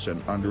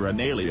invention under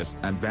an alias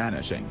and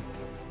vanishing.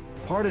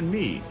 Pardon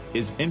me,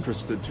 is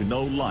interested to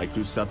know like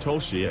who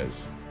Satoshi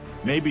is.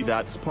 Maybe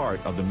that's part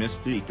of the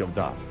mystique of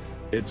the.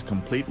 It's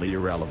completely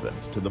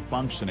irrelevant to the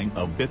functioning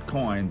of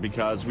Bitcoin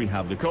because we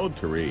have the code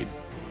to read.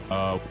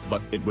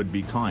 But it would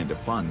be kind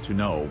of fun to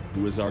know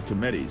who is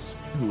Archimedes,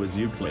 who is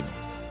Euclid.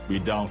 We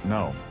don't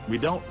know. We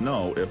don't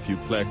know if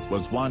Euclid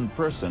was one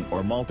person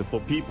or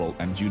multiple people,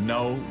 and you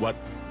know what?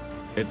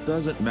 It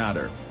doesn't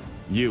matter.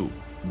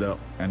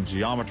 And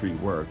geometry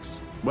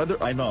works, whether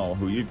I know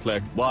who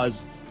Euclid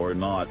was or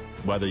not,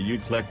 whether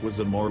Euclid was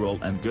a moral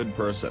and good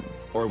person,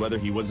 or whether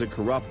he was a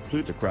corrupt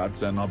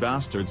plutocrat and a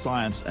bastard.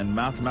 Science and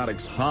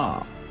mathematics,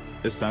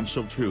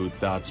 essential truth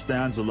that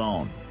stands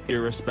alone,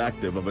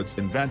 irrespective of its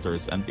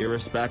inventors and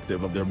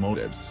irrespective of their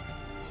motives.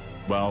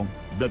 Well,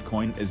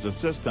 Bitcoin is a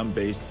system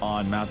based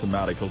on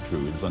mathematical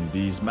truths, and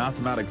these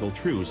mathematical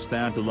truths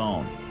stand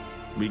alone.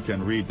 We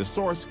can read the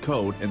source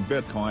code in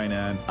Bitcoin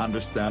and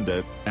understand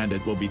it, and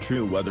it will be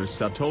true whether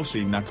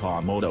Satoshi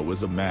Nakamoto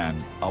was a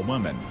man, a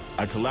woman,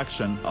 a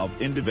collection of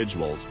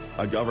individuals,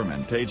 a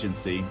government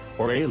agency,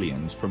 or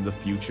aliens from the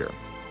future.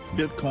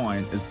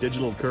 Bitcoin is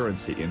digital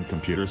currency in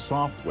computer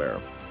software.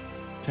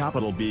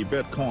 Capital B.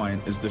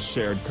 Bitcoin is the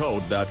shared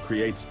code that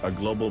creates a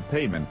global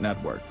payment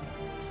network.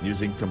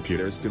 Using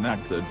computers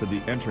connected to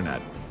the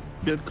internet.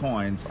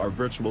 Bitcoins are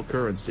virtual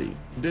currency,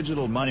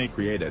 digital money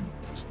created,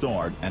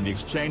 stored and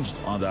exchanged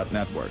on that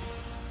network.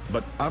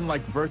 But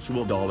unlike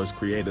virtual dollars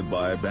created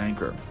by a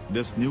banker,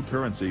 this new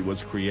currency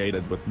was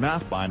created with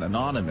math by an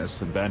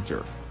anonymous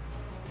inventor.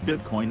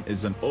 Bitcoin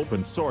is an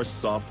open-source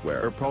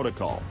software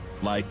protocol.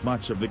 Like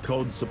much of the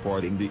code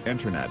supporting the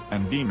internet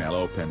and email,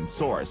 open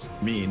source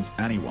means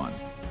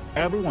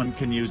everyone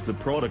can use the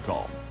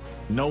protocol.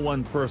 No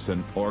one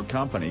person or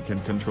company can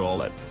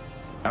control it.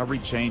 Every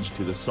change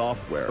to the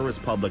software is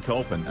public,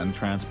 open and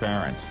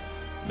transparent.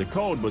 The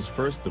code was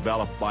first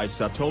developed by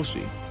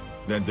Satoshi.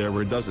 Then there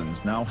were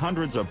dozens, now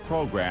hundreds of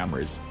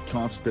programmers,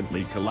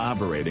 constantly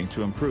collaborating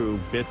to improve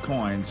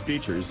Bitcoin's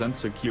features and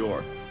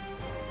secure.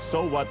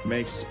 So what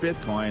makes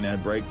Bitcoin a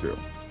breakthrough?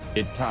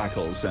 It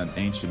tackles an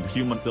ancient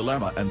human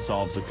dilemma and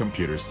solves a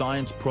computer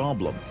science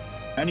problem.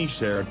 Any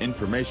shared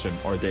information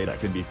or data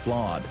can be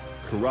flawed,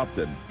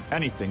 corrupted,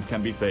 anything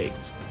can be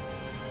faked.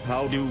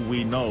 How do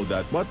we know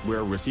that what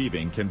we're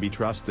receiving can be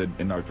trusted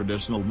in our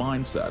traditional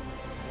mindset?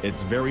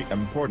 It's very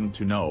important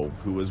to know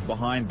who is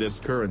behind this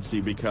currency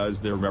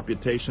because their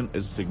reputation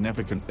is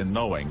significant in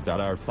knowing that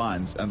our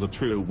funds and the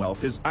true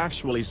wealth is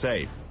actually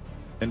safe.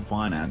 In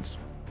finance,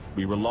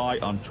 we rely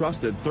on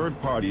trusted third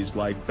parties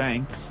like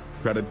banks,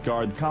 credit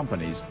card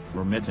companies,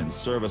 remittance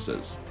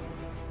services.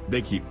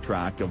 They keep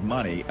track of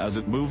money as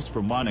it moves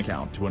from one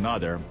account to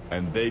another,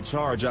 and they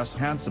charge us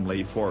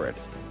handsomely for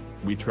it.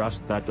 We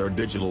trust that their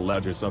digital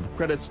ledgers of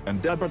credits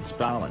and debits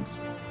balance.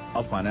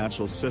 A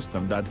financial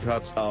system that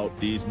cuts out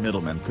these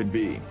middlemen could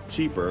be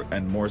cheaper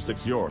and more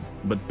secure,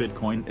 but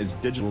Bitcoin is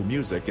digital.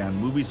 Music and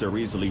movies are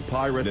easily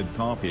pirated,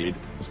 copied,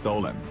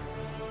 stolen.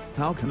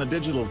 How can a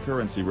digital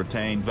currency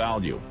retain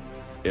value?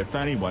 If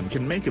anyone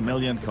can make 1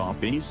 million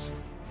copies?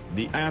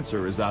 The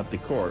answer is at the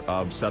core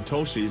of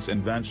Satoshi's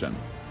invention.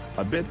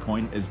 A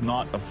Bitcoin is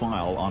not a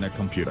file on a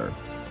computer.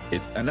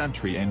 It's an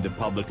entry in the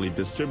publicly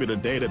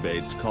distributed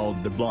database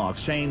called the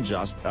blockchain,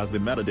 just as the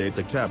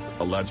metadata kept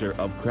a ledger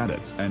of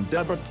credits and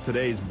debits.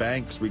 Today's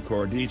banks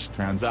record each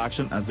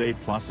transaction as a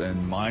plus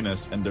and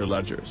minus in their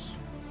ledgers.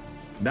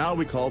 Now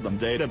we call them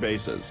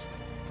databases.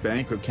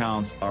 Bank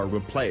accounts are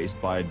replaced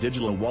by a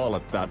digital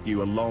wallet that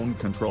you alone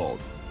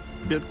controlled.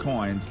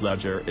 Bitcoin's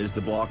ledger is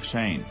the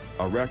blockchain,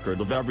 a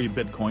record of every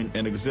Bitcoin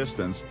in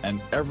existence and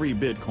every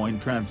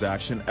Bitcoin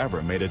transaction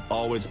ever made. It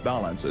always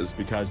balances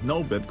because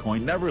no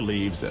Bitcoin never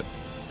leaves it.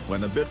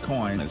 when a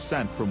Bitcoin is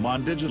sent from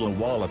one digital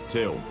wallet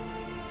to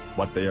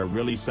what they are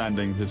really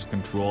sending is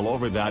control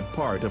over that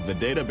part of the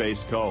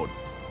database code.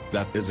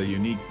 That is a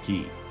unique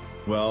key.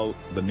 Well,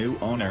 the new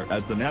owner,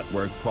 as the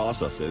network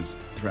processes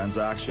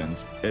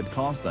transactions, it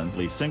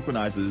constantly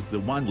synchronizes the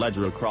one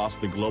ledger across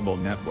the global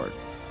network.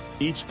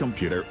 Each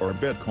computer or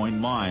Bitcoin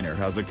miner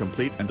has a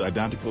complete and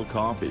identical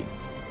copy.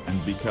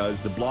 And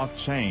because the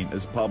blockchain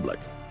is public,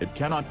 it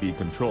cannot be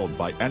controlled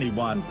by any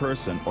one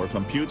person or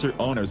computer.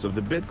 Owners of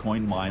the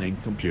Bitcoin mining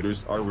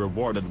computers are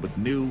rewarded with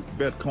new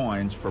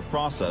Bitcoins for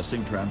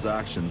processing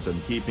transactions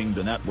and keeping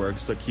the network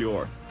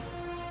secure.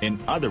 In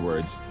other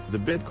words, the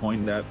Bitcoin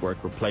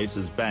network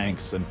replaces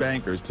banks and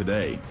bankers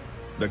today.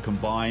 The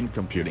combined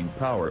computing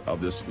power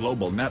of this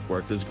global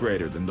network is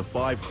greater than the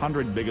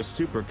 500 biggest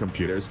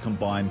supercomputers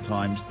combined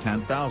times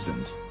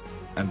 10,000.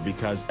 And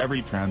because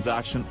every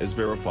transaction is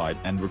verified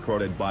and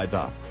recorded by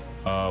the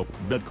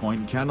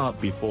Bitcoin cannot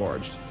be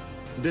forged.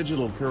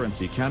 Digital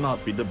currency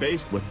cannot be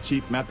debased with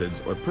cheap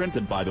methods or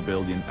printed by the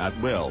billion at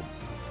will.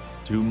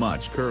 Too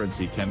much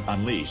currency can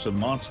unleash a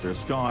monster,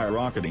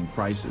 skyrocketing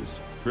prices,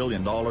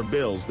 trillion-dollar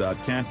bills that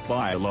can't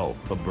buy a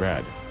loaf of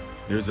bread.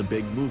 There's a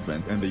big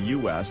movement in the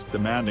US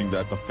demanding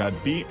that the Fed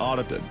be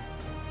audited,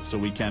 so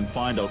we can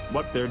find out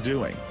what they're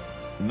doing.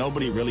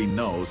 Nobody really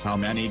knows how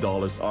many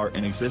dollars are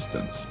in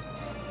existence.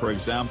 For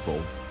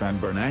example, Ben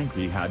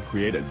Bernanke had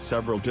created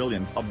several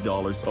billions of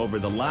dollars over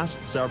the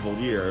last several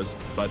years,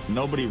 but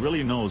nobody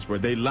really knows where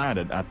they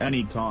landed at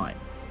any time.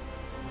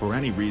 For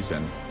any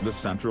reason, the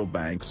central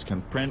banks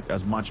can print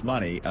as much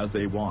money as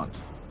they want.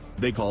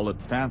 They call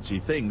it fancy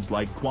things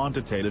like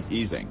quantitative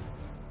easing.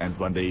 And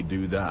when they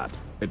do that,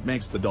 it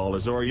makes the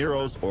dollars or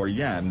euros or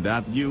yen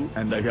that you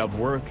and I have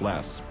worth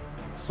less.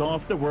 So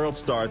if the world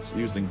starts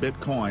using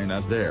Bitcoin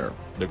as the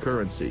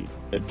currency,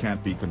 it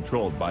can't be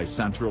controlled by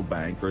central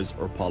bankers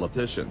or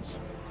politicians.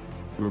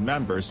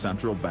 Remember,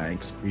 central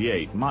banks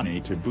create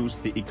money to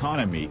boost the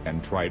economy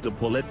and try to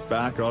pull it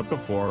back out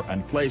before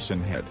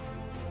inflation hit.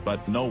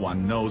 But no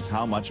one knows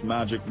how much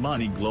magic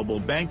money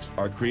global banks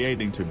are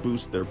creating to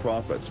boost their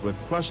profits with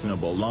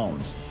questionable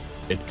loans.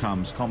 It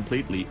comes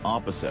completely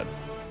opposite.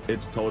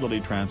 It's totally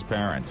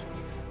transparent.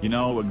 You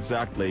know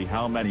exactly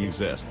how many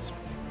exists.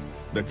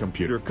 The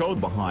computer code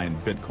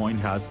behind Bitcoin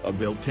has a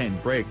built-in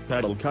brake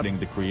pedal, cutting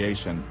the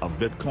creation of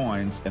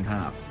Bitcoins in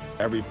half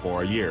every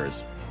 4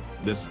 years.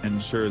 This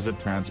ensures a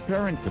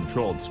transparent,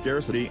 controlled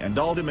scarcity and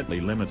ultimately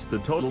limits the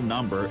total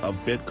number of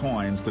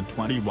Bitcoins to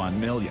 21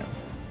 million.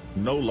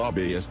 No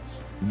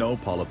lobbyists, no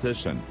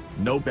politician,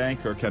 no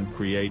banker can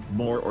create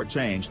more or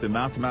change the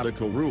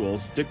mathematical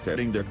rules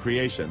dictating their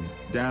creation,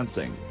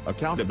 dancing,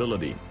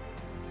 accountability.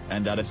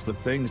 And that is the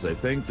things I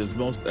think is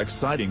most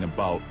exciting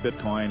about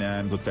Bitcoin,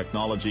 and the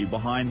technology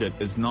behind it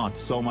is not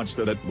so much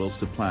that it will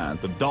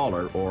supplant the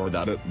dollar or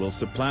that it will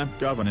supplant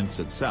governance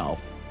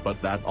itself, but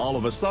that all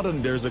of a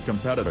sudden there's a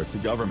competitor to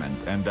government,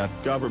 and that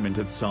government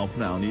itself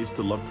now needs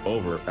to look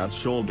over its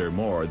shoulder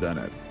more than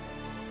it.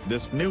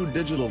 This new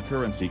digital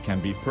currency can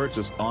be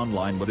purchased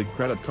online with a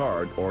credit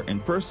card or in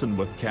person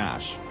with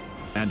cash.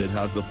 And it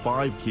has the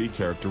 5 key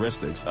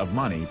characteristics of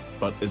money,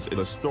 but is it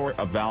a store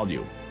of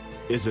value?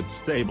 Is it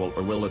stable,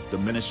 or will it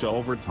diminish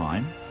over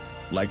time?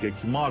 Like a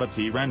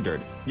commodity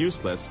rendered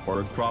useless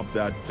or a crop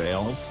that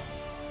fails?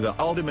 The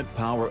ultimate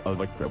power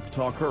of a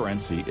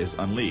cryptocurrency is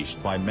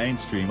unleashed by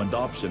mainstream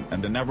adoption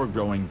and an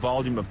ever-growing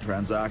volume of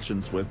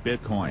transactions with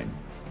Bitcoin.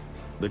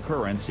 The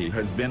currency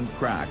has been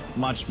cracked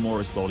much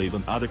more slowly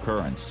than other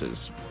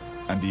currencies.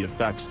 And the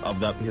effects of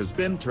that has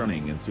been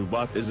turning into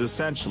what is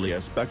essentially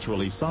a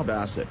spectrally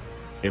sub-asset.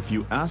 If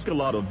you ask a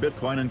lot of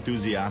Bitcoin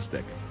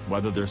enthusiastic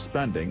whether they're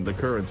spending the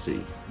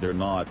currency, they're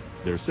not.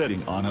 They're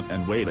sitting on it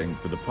and waiting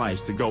for the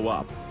price to go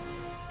up.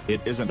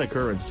 It isn't a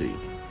currency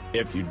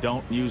if you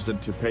don't use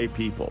it to pay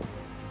people.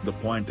 The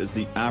point is,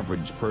 the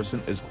average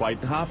person is quite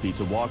happy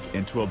to walk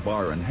into a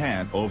bar and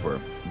hand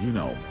over,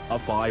 a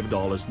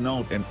 $5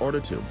 note in order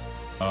to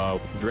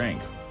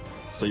drink.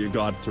 So you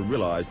got to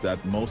realize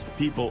that most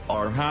people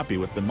are happy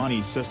with the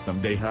money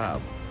system they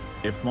have.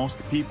 If most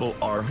people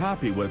are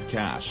happy with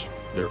cash,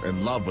 they're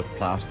in love with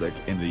plastic.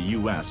 In the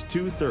US,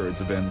 2/3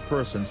 of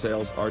in-person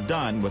sales are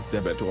done with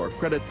debit or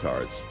credit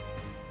cards.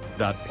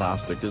 That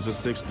plastic is a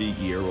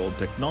 60-year-old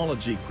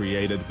technology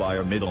created by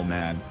a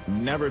middleman,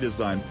 never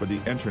designed for the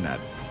internet.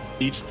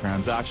 Each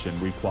transaction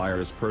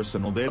requires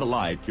personal data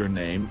like your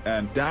name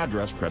and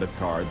address. Credit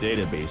card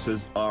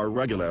databases are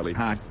regularly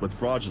hacked with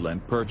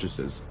fraudulent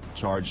purchases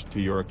charged to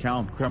your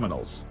account.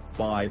 Criminals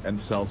buy and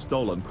sell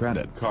stolen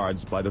credit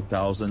cards by the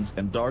thousands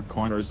in dark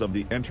corners of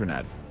the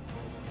internet.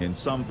 In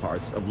some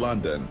parts of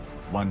London,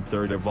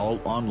 1/3 of all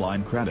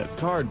online credit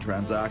card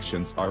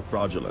transactions are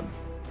fraudulent.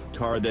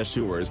 Card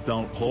issuers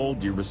don't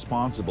hold you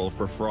responsible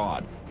for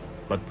fraud.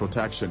 But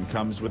protection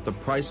comes with the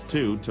price,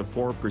 2 to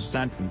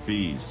 4% in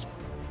fees.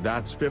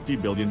 That's $50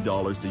 billion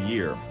a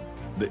year.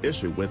 The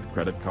issue with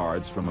credit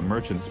cards from a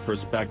merchant's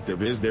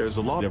perspective is there's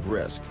a lot of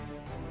risk.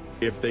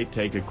 If they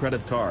take a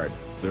credit card,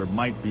 there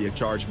might be a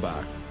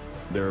chargeback.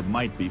 There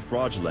might be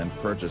fraudulent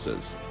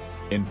purchases.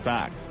 In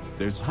fact,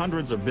 there's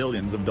hundreds of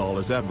billions of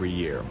dollars every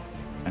year.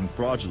 and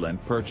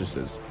fraudulent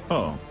purchases.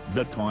 Oh,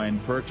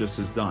 Bitcoin purchase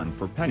is done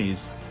for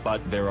pennies,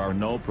 but there are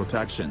no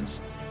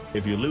protections.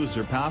 If you lose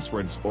your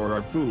passwords or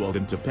are fooled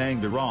into paying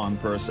the wrong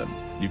person,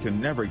 you can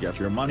never get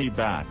your money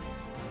back.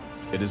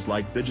 It is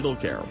like digital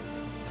care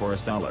for a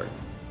seller.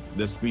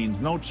 This means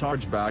no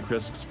chargeback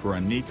risks for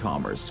an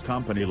e-commerce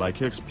company like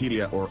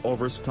Expedia, or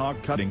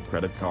overstock cutting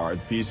credit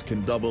card fees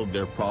can double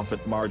their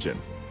profit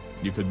margin.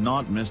 You could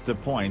not miss the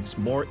points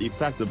more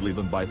effectively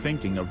than by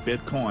thinking of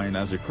Bitcoin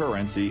as a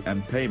currency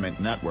and payment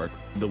network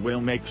that will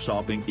make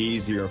shopping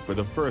easier for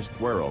the first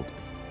world.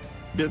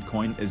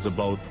 Bitcoin is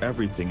about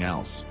everything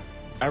else.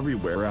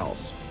 Everywhere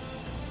else.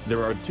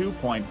 There are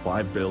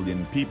 2.5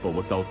 billion people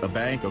without a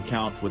bank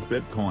account with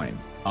Bitcoin.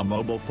 A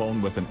mobile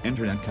phone with an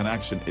internet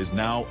connection is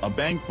now a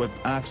bank with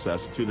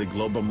access to the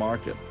global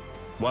market.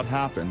 What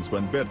happens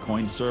when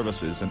Bitcoin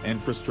services and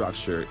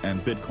infrastructure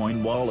and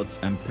Bitcoin wallets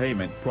and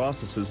payment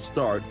processes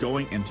start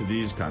going into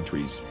these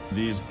countries?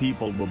 These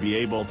people will be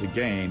able to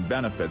gain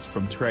benefits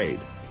from trade,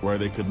 where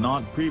they could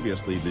not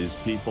previously. These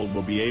people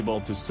will be able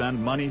to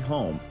send money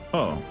home.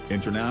 Oh,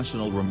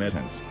 international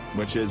remittance,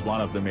 which is one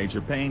of the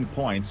major pain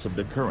points of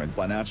the current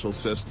financial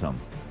system.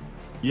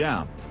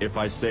 Yeah, if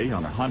I say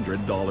on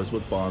 $100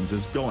 with bonds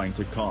is going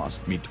to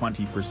cost me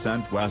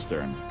 20%,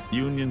 Western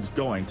Union's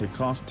going to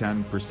cost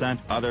 10%,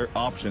 other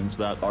options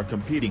that are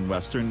competing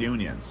Western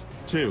Unions,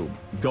 too,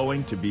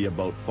 going to be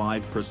about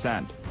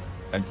 5%.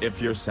 And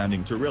if you're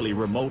sending to really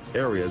remote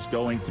areas,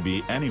 going to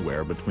be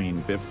anywhere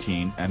between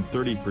 15 and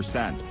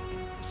 30%.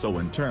 So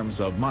in terms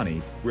of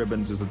money,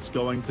 ribbons is it's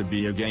going to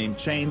be a game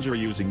changer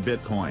using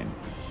Bitcoin.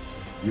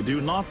 You do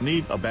not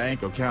need a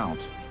bank account.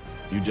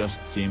 You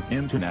just need an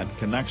internet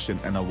connection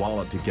and a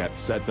wallet to get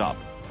set up.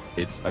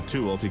 It's a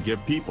tool to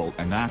give people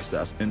an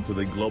access into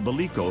the global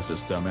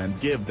ecosystem and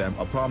give them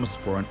a promise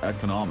for an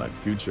economic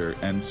future,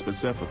 and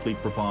specifically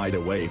provide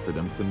a way for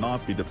them to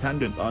not be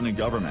dependent on a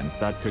government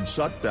that could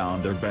shut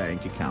down their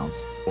bank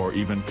accounts, or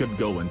even could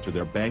go into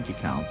their bank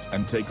accounts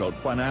and take out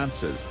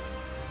finances.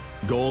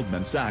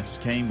 Goldman Sachs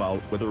came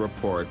out with a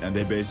report and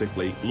they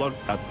basically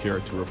looked at peer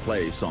to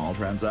replace all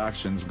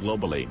transactions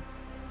globally.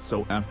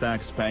 So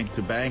FX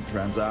bank-to-bank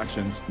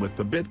transactions with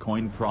the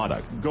Bitcoin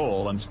product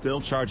goal, and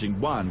still charging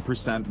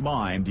 1%,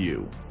 mind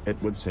you,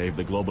 it would save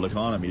the global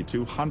economy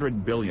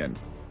 $200 billion.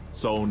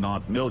 So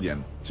not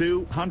million,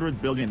 $200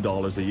 billion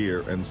a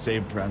year in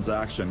saved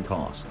transaction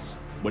costs,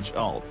 which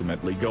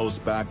ultimately goes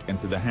back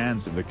into the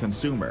hands of the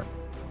consumer.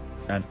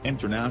 An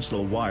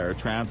international wire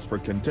transfer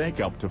can take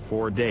up to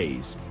 4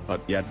 days,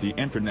 but yet the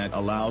internet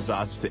allows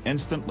us to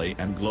instantly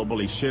and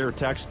globally share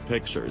text,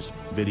 pictures,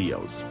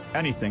 videos,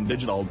 anything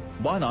digital.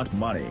 Why not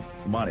money?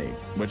 Money,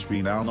 which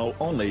we now know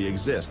only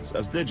exists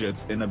as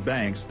digits in a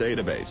bank's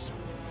database.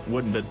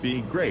 Wouldn't it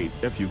be great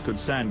if you could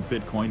send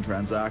Bitcoin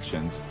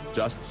transactions,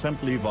 just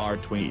simply via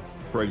tweet?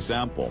 For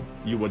example,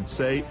 you would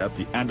say at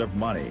the end of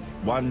money,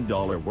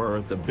 $1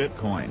 worth of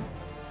Bitcoin.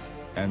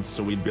 And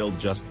so we build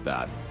just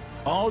that.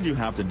 All you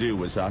have to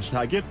do is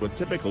hashtag it with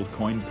typical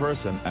coin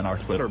person, and our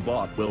Twitter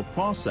bot will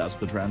process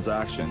the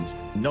transactions,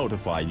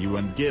 notify you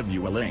and give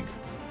you a link.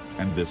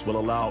 And this will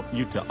allow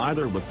you to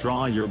either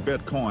withdraw your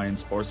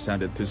Bitcoins or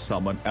send it to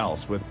someone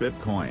else with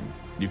Bitcoin.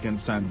 You can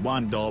send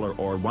 $1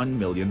 or $1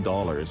 million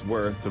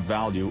worth of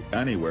value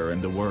anywhere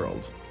in the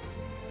world.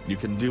 You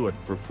can do it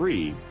for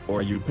free,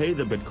 or you pay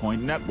the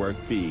Bitcoin network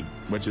fee,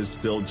 which is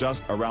still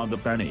just around a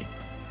penny.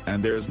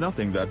 And there's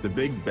nothing that the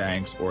big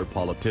banks or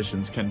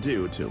politicians can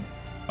do to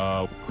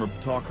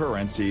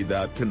cryptocurrency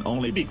that can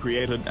only be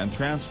created and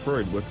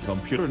transferred with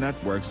computer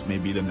networks may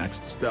be the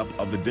next step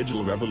of the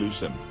digital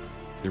revolution.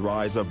 The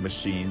rise of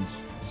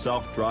machines,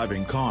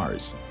 self-driving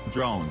cars,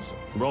 drones,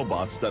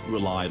 robots that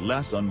rely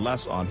less and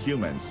less on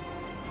humans.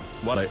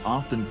 What I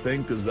often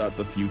think is that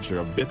the future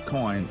of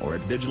Bitcoin, or a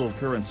digital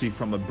currency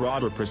from a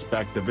broader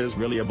perspective, is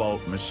really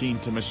about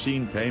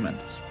machine-to-machine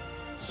payments.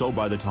 So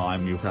by the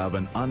time you have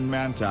an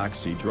unmanned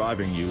taxi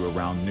driving you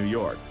around New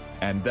York,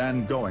 and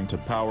then going to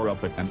power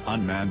up at an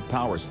unmanned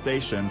power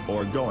station,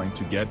 or going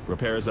to get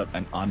repairs at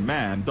an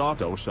unmanned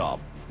auto shop,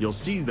 you'll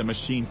see the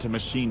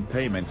machine-to-machine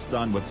payments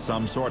done with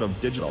some sort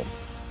of digital.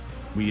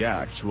 We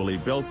actually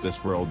built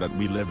this world that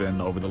we live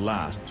in over the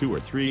last 200 or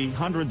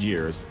 300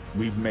 years.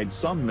 We've made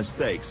some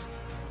mistakes.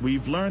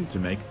 We've learned to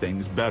make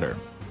things better.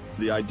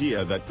 The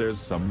idea that there's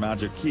some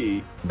magic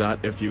key, that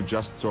if you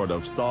just sort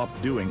of stop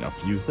doing a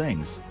few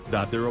things,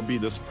 that there will be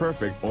this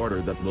perfect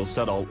order that will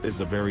settle, is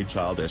a very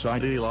childish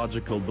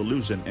ideological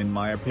delusion in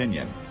my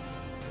opinion.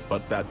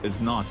 But that is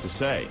not to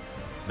say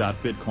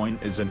that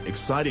Bitcoin is an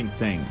exciting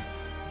thing.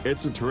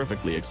 It's a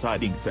terrifically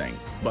exciting thing,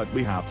 but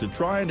we have to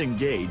try and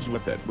engage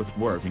with it with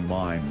working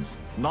minds,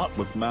 not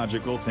with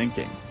magical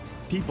thinking.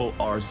 People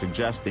are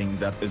suggesting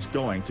that is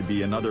going to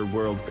be another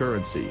world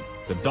currency,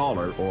 the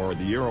dollar or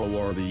the euro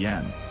or the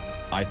yen.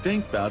 I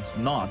think that's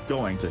not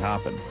going to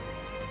happen.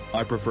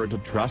 I prefer to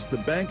trust the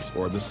banks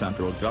or the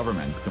central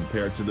government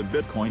compared to the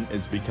Bitcoin,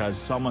 is because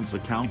someone's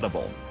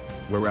accountable.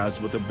 Whereas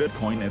with the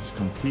Bitcoin it's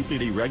completely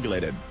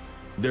deregulated.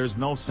 There's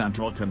no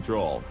central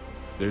control.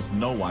 There's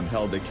no one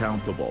held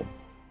accountable.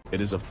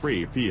 It is a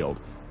free field.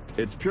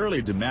 It's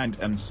purely demand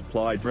and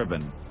supply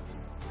driven.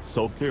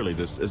 So clearly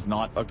this is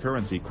not a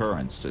currency.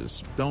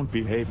 Currencies don't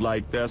behave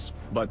like this,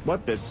 but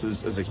what this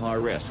is a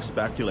high-risk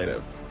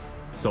speculative.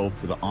 So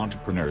for the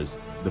entrepreneurs,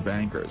 the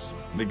bankers,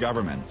 the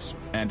governments,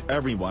 and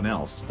everyone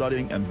else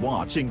studying and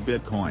watching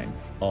Bitcoin,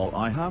 all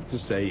I have to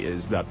say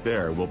is that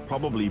there will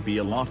probably be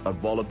a lot of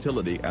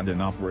volatility and an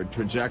upward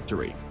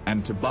trajectory,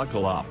 and to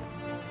buckle up.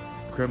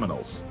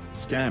 Criminals,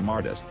 scam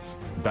artists,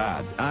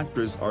 bad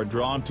actors are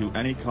drawn to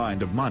any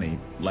kind of money,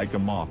 like a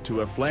moth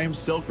to a flame.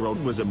 Silk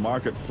Road was a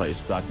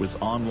marketplace that was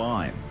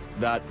online,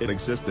 that it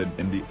existed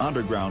in the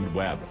underground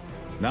web.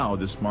 Now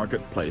this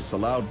marketplace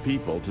allowed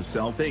people to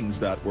sell things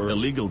that were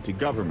illegal to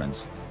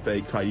governments,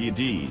 fake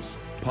IEDs,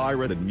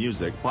 pirated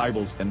music.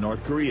 Bibles in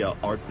North Korea.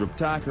 Are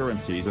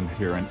cryptocurrencies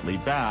inherently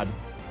bad?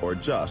 Or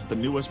just the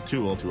newest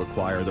tool to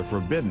acquire the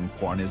forbidden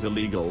porn is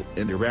illegal?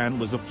 In Iran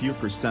was a few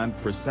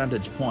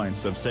percentage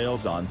points of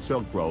sales on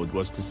Silk Road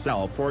was to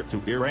sell porn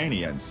to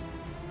Iranians.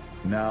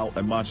 Now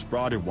a much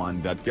broader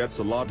one that gets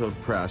a lot of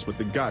press with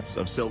the guts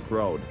of Silk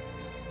Road.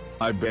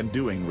 I've been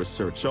doing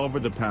research over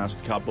the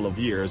past couple of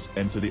years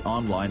into the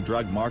online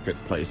drug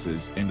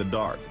marketplaces in the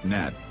dark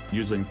net,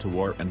 using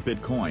Tor and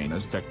Bitcoin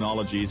as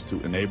technologies to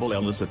enable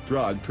illicit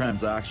drug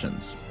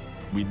transactions.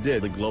 We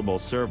did a global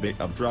survey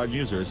of drug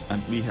users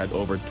and we had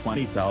over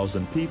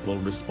 20,000 people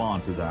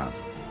respond to that.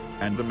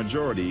 And the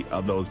majority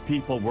of those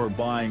people were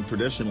buying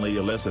traditionally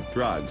illicit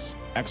drugs,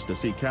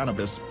 ecstasy,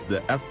 cannabis.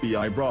 The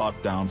FBI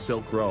brought down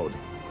Silk Road.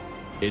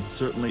 It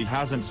certainly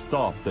hasn't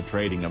stopped the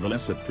trading of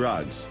illicit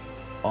drugs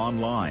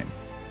online.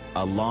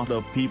 A lot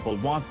of people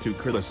want to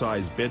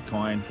criticize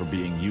Bitcoin for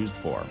being used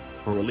for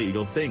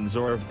illegal things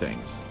or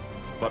things.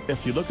 But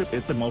if you look at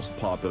it, the most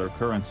popular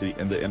currency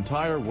in the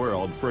entire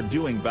world for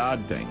doing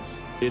bad things,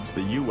 it's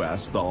the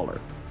US dollar.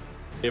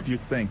 If you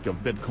think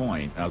of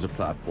Bitcoin as a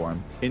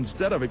platform,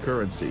 instead of a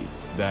currency,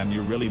 then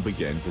you really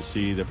begin to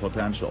see the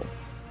potential.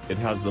 It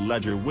has the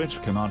ledger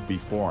which cannot be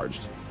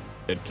forged.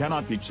 It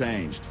cannot be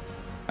changed.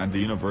 And the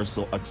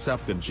universal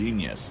accepted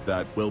genius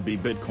that will be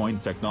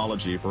Bitcoin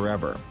technology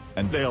forever,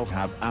 and they'll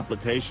have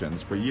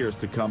applications for years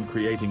to come.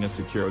 Creating a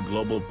secure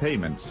global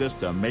payment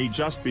system may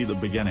just be the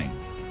beginning.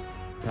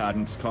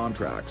 Patents,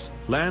 contracts,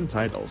 land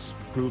titles,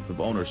 proof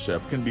of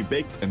ownership can be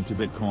baked into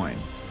Bitcoin,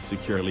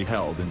 securely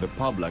held in the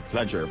public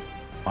ledger.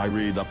 I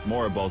read up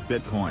more about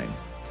Bitcoin.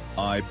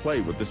 I play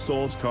with the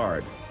Souls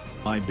card.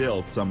 I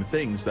built some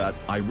things that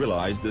I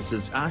realized this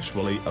is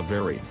actually a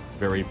very,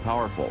 very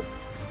powerful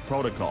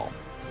protocol.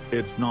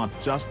 It's not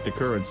just a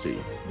currency,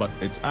 but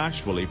it's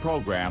actually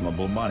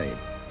programmable money.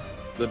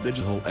 The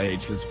digital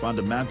age has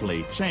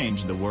fundamentally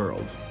changed the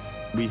world.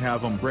 We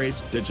have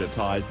embraced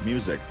digitized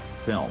music,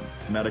 film,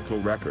 medical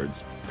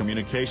records,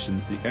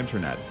 communications, the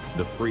internet.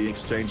 The free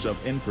exchange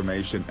of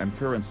information and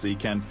currency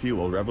can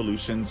fuel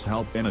revolutions,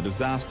 help in a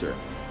disaster.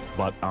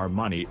 But our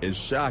money is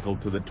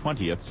shackled to the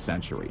 20th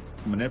century,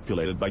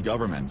 manipulated by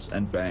governments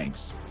and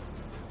banks.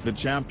 The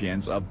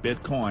champions of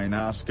Bitcoin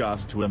ask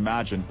us to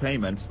imagine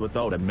payments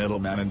without a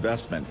middleman,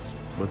 investments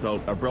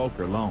without a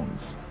broker,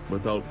 loans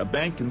without a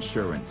bank,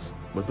 insurance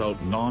without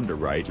an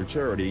underwriter,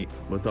 charity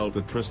without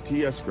a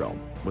trustee, escrow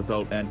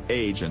without an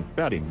agent,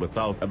 betting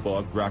without a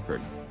book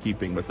record,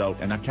 keeping without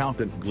an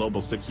accountant.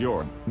 Global,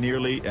 secure,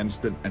 nearly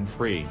instant and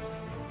free.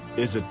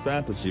 Is it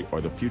fantasy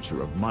or the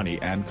future of money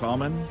and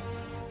common?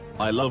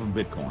 I love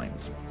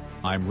Bitcoins.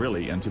 I'm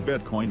really into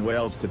Bitcoin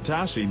whales.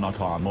 Satoshi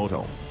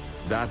Nakamoto.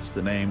 That's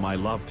the name I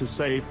love to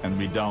say, and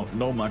we don't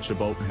know much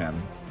about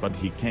him, but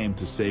he came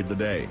to save the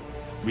day.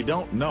 We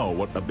don't know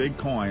what a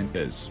Bitcoin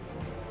is.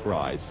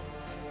 Fries.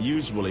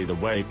 Usually the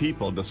way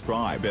people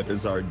describe it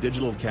is our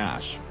digital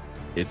cash.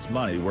 It's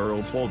money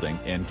we're holding.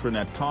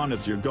 Internet con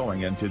is you're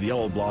going into the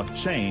old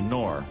blockchain,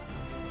 or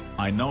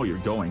I know you're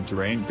going to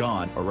rain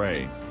gone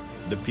array.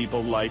 The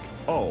people like,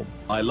 oh,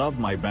 I love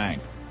my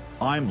bank.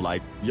 I'm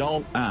like,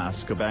 y'all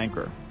ask a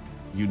banker.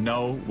 You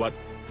know what?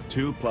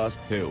 2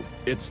 + 2,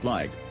 it's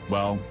like,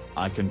 well,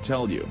 I can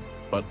tell you,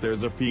 but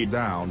there's a feed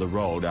down the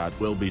road that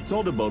will be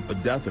told about the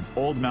death of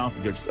old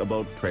Mount Gifts,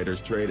 about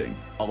traders trading,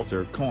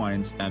 alter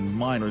coins and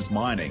miners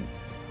mining.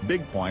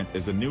 Bitcoin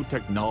is a new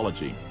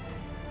technology.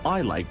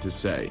 I like to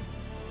say,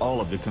 all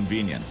of the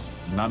convenience,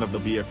 none of the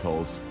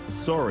vehicles.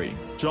 Sorry,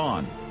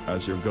 John,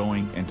 as you're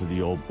going into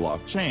the old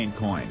blockchain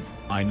coin,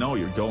 I know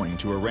you're going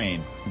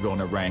to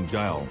gonna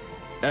rangle.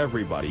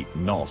 Everybody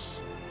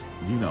knows.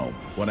 You know,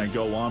 when I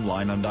go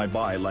online and I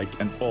buy like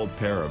an old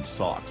pair of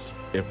socks,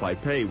 if I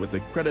pay with a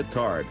credit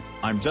card,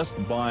 I'm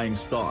just buying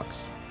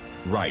stocks.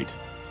 Right.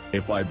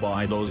 If I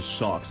buy those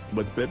stocks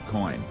with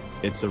Bitcoin,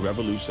 it's a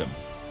revolution.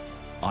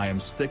 I am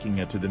sticking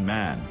it to the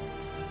man.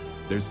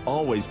 There's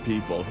always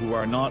people who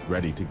are not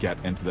ready to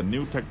get into the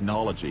new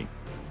technology.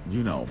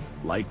 You know,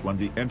 like when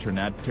the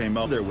internet came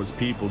out, there was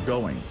people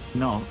going,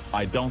 no,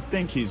 I don't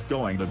think he's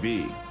going to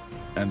be.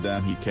 And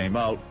then he came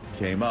out,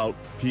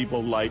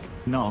 people like,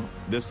 no,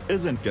 this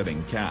isn't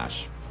getting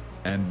cash.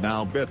 And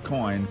now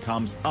Bitcoin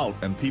comes out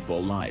and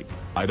people like,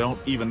 I don't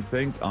even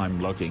think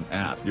I'm looking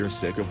at. You're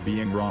sick of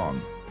being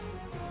wrong.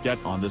 Get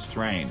on this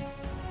train.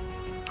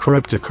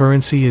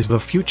 Cryptocurrency is the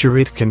future.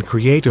 It can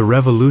create a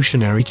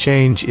revolutionary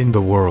change in the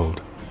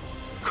world.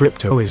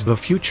 Crypto is the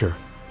future.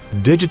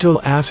 Digital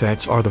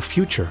assets are the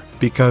future,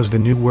 because the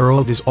new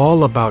world is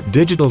all about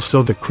digital,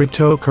 so the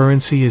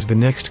cryptocurrency is the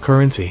next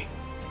currency.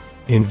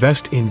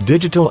 Invest in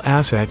digital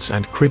assets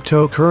and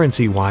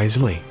cryptocurrency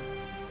wisely.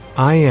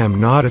 I am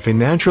not a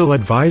financial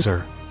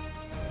advisor.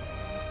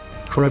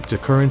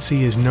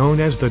 Cryptocurrency is known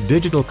as the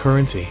digital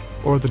currency,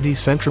 or the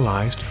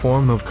decentralized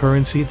form of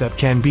currency that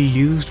can be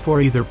used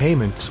for either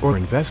payments or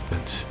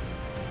investments.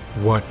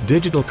 What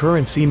digital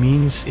currency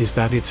means is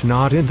that it's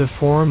not in the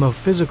form of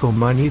physical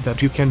money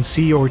that you can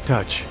see or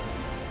touch.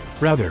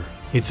 Rather,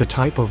 it's a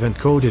type of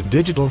encoded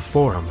digital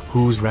form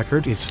whose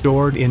record is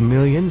stored in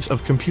millions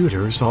of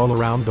computers all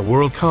around the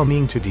world.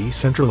 Coming to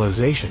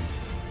decentralization,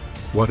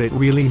 what it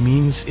really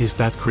means is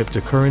that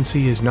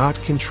cryptocurrency is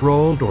not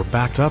controlled or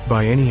backed up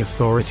by any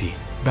authority,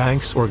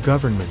 banks or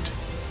government.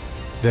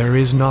 There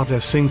is not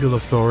a single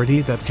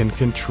authority that can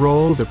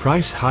control the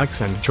price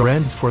hikes and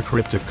trends for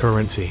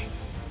cryptocurrency.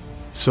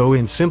 So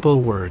in simple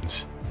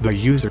words, the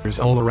users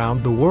all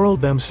around the world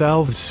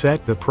themselves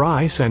set the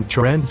price and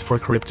trends for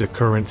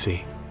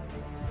cryptocurrency.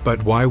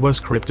 But why was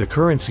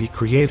cryptocurrency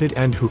created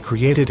and who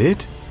created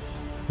it?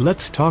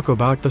 Let's talk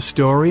about the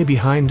story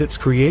behind its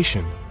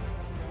creation.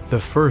 The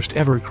first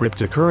ever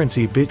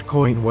cryptocurrency,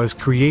 Bitcoin, was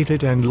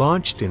created and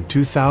launched in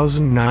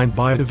 2009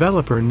 by a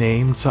developer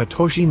named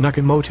Satoshi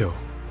Nakamoto,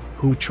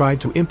 who tried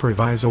to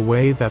improvise a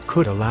way that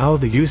could allow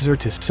the user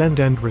to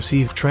send and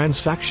receive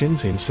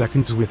transactions in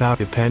seconds without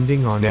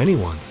depending on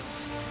anyone.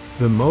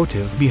 The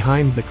motive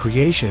behind the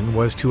creation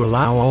was to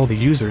allow all the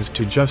users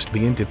to just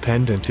be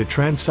independent to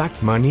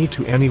transact money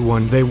to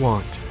anyone they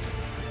want.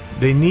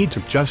 They need to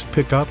just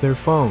pick up their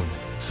phone,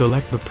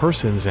 select the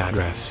person's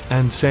address,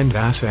 and send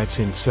assets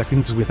in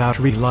seconds without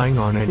relying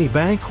on any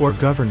bank or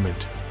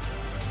government.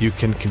 You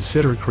can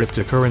consider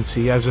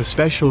cryptocurrency as a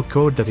special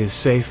code that is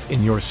safe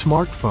in your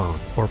smartphone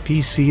or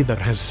PC that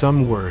has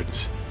some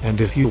words,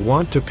 and if you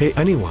want to pay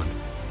anyone,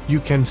 you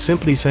can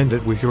simply send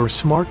it with your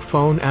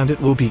smartphone and it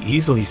will be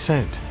easily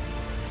sent.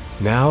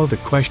 Now the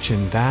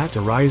question that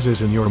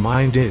arises in your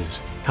mind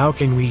is, how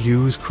can we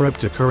use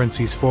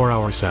cryptocurrencies for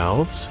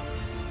ourselves?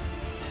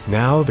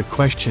 Now the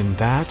question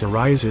that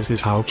arises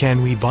is, how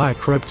can we buy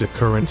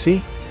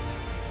cryptocurrency?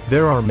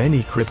 There are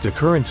many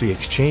cryptocurrency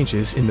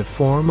exchanges in the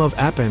form of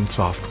app and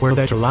software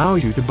that allow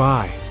you to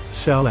buy,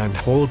 sell and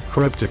hold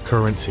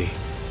cryptocurrency.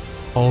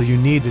 All you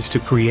need is to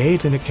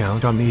create an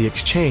account on the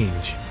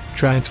exchange,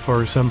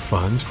 transfer some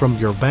funds from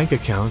your bank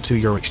account to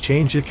your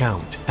exchange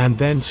account, and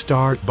then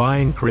start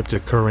buying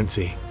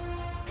cryptocurrency.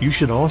 You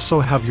should also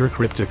have your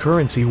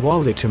cryptocurrency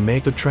wallet to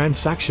make the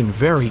transaction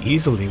very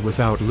easily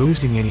without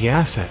losing any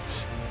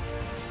assets.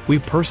 We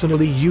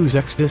personally use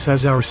Exodus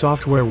as our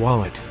software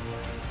wallet.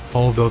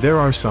 Although there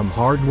are some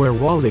hardware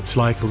wallets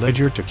like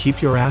Ledger to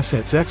keep your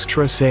assets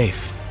extra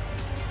safe.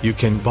 You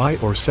can buy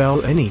or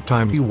sell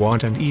anytime you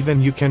want, and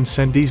even you can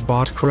send these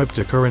bought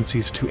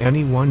cryptocurrencies to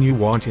anyone you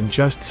want in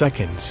just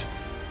seconds.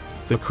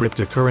 The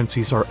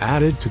cryptocurrencies are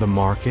added to the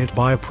market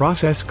by a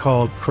process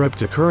called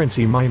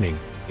cryptocurrency mining,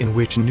 in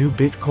which new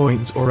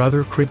bitcoins or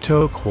other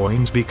crypto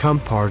coins become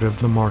part of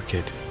the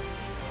market.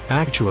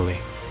 Actually,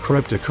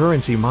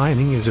 cryptocurrency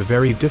mining is a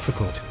very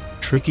difficult,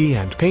 tricky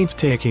and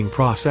painstaking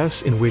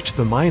process in which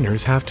the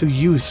miners have to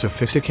use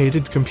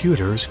sophisticated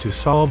computers to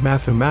solve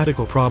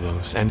mathematical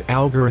problems and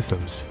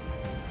algorithms.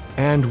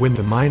 And when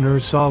the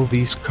miners solve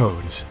these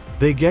codes,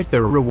 they get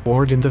their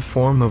reward in the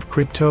form of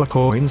crypto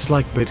coins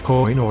like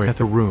Bitcoin or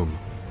Ethereum.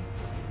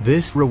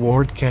 This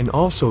reward can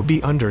also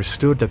be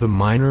understood that the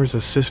miners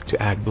assist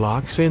to add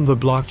blocks in the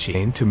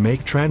blockchain to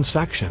make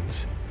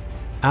transactions.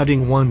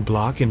 Adding one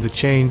block in the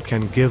chain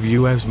can give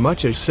you as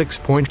much as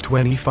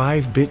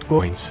 6.25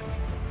 Bitcoins.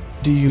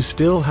 Do you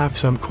still have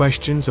some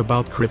questions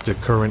about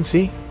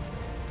cryptocurrency?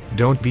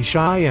 Don't be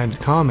shy and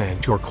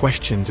comment your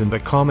questions in the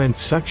comment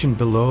section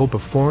below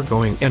before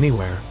going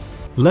anywhere.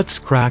 Let's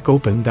crack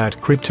open that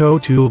crypto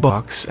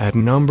toolbox. At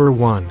number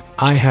 1,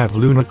 I have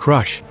Luna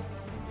Crush.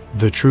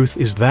 The truth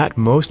is that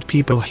most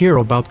people hear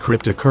about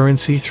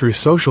cryptocurrency through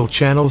social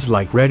channels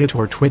like Reddit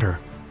or Twitter.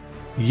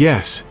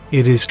 Yes,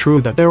 it is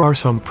true that there are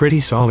some pretty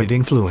solid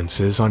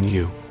influences on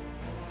you.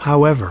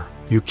 However,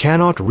 you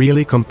cannot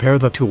really compare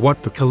that to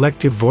what the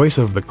collective voice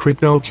of the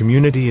crypto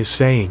community is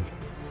saying.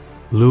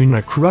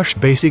 Luna Crush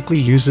basically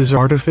uses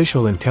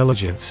artificial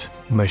intelligence,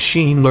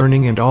 machine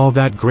learning and all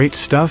that great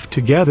stuff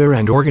together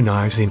and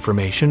organize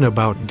information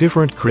about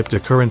different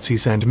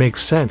cryptocurrencies and make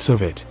sense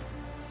of it.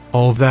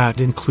 All that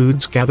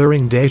includes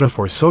gathering data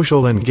for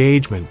social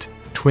engagement,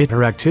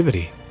 Twitter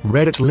activity,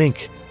 Reddit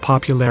link,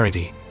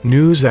 popularity,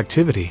 news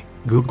activity,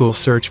 Google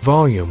search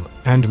volume,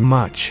 and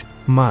much,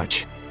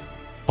 much.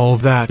 All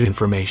that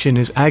information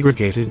is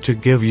aggregated to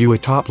give you a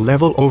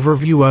top-level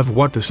overview of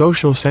what the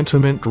social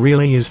sentiment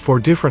really is for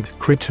different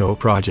crypto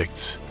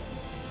projects.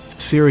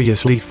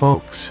 Seriously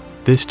folks,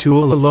 this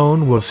tool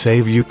alone will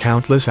save you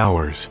countless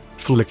hours,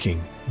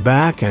 flicking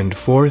back and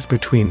forth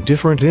between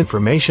different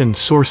information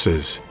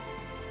sources.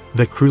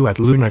 The crew at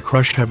Luna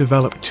Crush have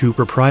developed 2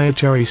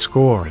 proprietary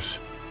scores.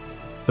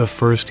 The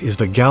first is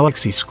the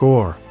Galaxy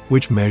Score,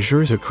 which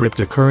measures a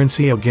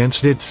cryptocurrency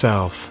against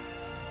itself.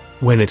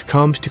 When it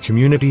comes to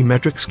community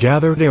metrics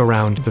gathered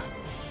around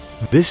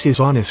this is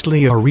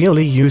honestly a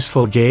really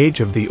useful gauge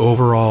of the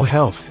overall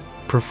health,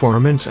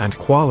 performance and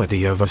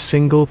quality of a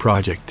single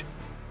project.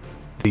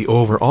 The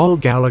overall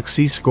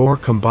Galaxy Score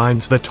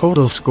combines the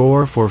total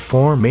score for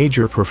 4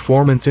 major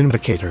performance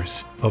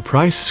indicators: a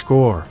price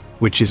score,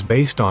 which is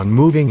based on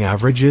moving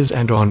averages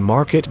and on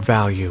market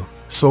value,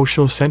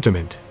 social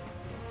sentiment.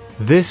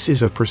 This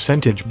is a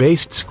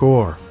percentage-based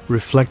score,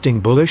 reflecting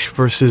bullish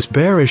versus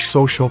bearish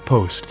social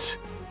posts.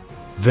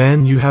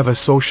 Then you have a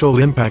social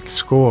impact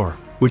score,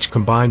 which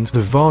combines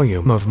the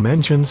volume of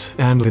mentions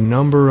and the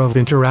number of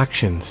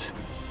interactions.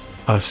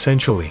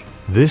 Essentially,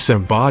 this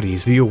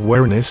embodies the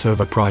awareness of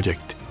a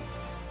project.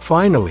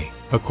 Finally,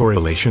 a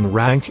correlation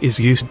rank is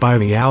used by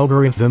the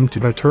algorithm to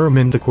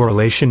determine the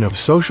correlation of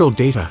social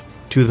data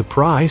to the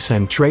price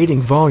and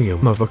trading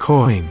volume of a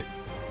coin.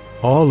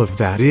 All of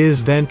that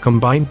is then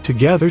combined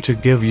together to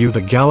give you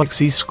the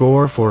Galaxy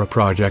Score for a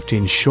project.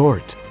 In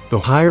short, the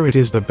higher it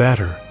is, the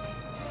better.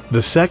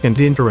 The second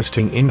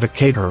interesting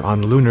indicator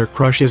on Lunar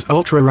Crush is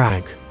Ultra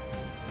Rank.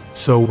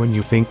 So when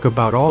you think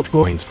about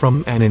altcoins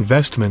from an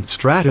investment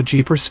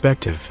strategy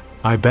perspective,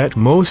 I bet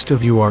most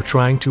of you are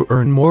trying to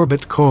earn more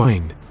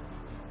Bitcoin.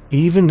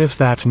 Even if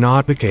that's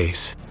not the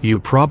case, you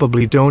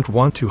probably don't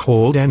want to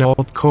hold an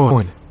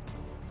altcoin.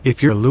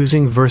 If you're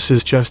losing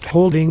versus just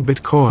holding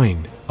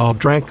Bitcoin,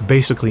 Alt-Rank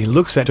basically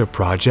looks at a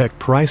project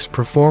price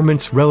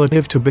performance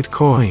relative to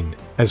Bitcoin,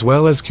 as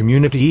well as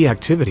community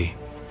activity.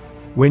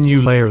 When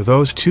you layer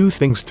those two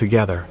things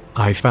together,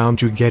 I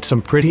found you get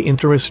some pretty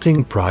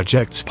interesting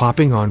projects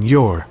popping on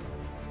your.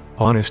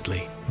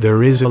 Honestly,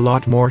 there is a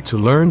lot more to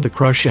learn the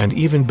Crush, and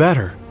even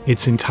better,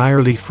 it's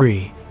entirely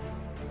free.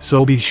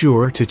 So be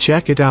sure to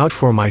check it out.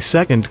 For my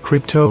second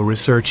crypto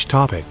research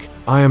topic,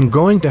 I am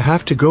going to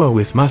have to go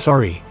with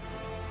Messari.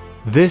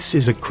 This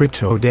is a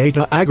crypto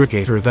data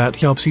aggregator that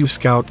helps you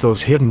scout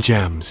those hidden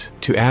gems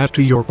to add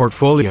to your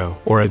portfolio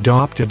or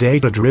adopt a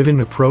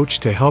data-driven approach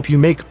to help you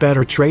make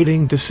better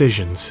trading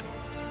decisions.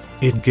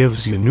 It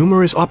gives you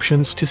numerous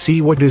options to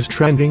see what is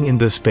trending in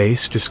the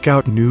space, to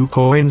scout new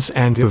coins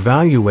and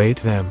evaluate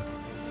them.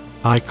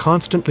 I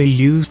constantly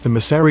use the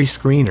Messari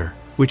screener,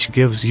 which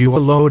gives you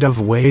a load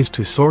of ways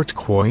to sort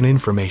coin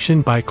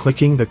information by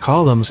clicking the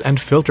columns and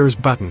filters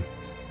button.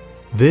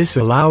 This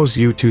allows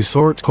you to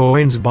sort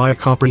coins by a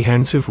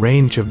comprehensive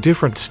range of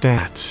different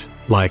stats,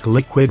 like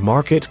liquid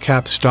market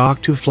cap,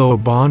 stock to flow,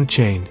 bond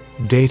chain,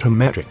 data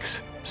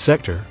metrics,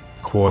 sector,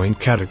 coin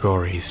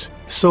categories,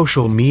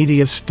 social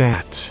media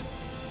stats,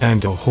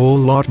 and a whole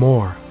lot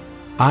more.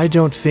 I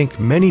don't think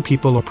many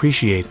people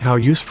appreciate how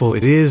useful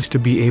it is to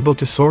be able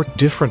to sort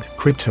different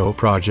crypto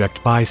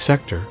projects by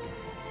sector.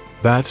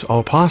 That's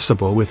all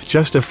possible with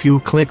just a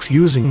few clicks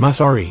using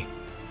Messari.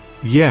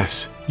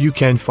 Yes, you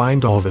can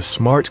find all the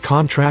smart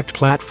contract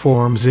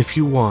platforms if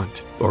you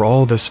want, or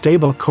all the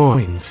stable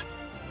coins,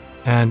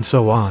 and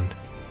so on.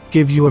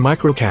 Give you a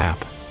microcap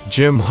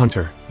gem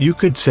hunter, you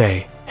could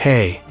say,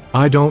 hey,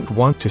 I don't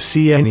want to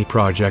see any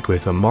project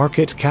with a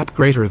market cap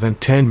greater than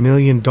 $10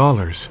 million,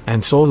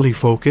 and solely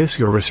focus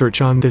your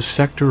research on this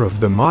sector of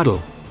the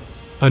model.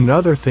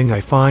 Another thing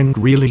I find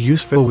really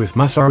useful with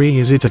Messari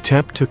is its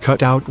attempt to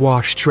cut out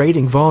wash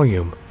trading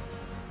volume.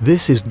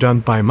 This is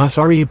done by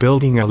Messari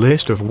building a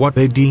list of what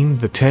they deem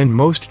the 10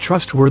 most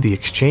trustworthy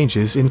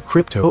exchanges in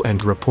crypto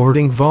and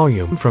reporting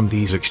volume from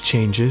these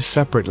exchanges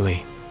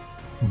separately.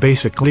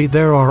 Basically,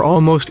 there are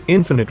almost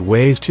infinite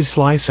ways to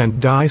slice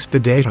and dice the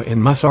data in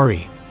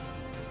Messari.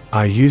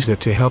 I use it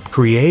to help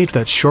create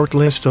that short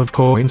list of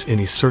coins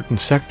in a certain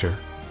sector.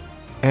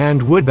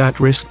 And with that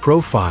risk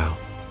profile,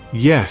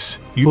 yes,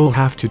 you'll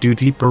have to do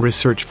deeper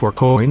research for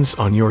coins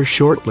on your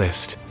short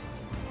list.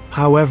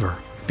 However,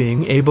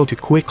 being able to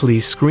quickly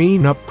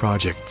screen up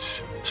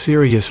projects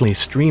seriously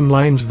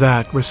streamlines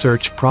that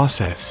research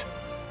process.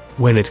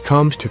 When it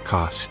comes to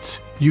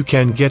costs, you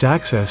can get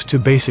access to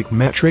basic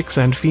metrics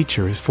and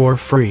features for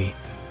free.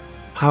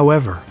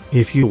 However,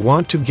 if you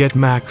want to get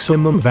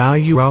maximum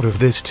value out of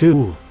this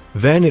tool,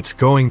 then it's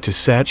going to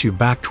set you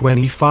back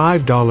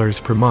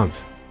 $25 per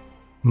month.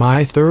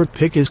 My third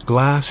pick is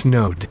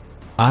Glassnode.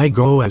 I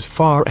go as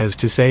far as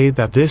to say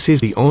that this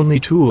is the only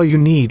tool you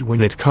need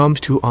when it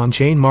comes to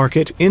on-chain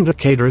market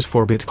indicators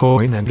for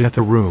Bitcoin and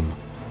Ethereum.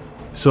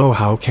 So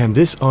how can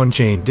this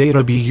on-chain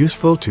data be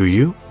useful to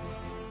you?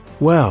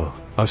 Well,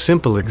 a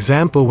simple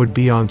example would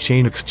be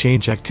on-chain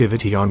exchange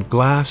activity on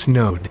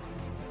Glassnode.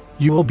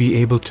 You will be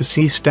able to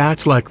see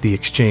stats like the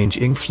exchange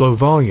inflow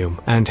volume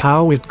and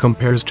how it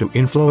compares to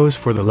inflows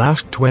for the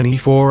last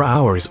 24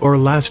 hours or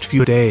last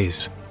few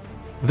days.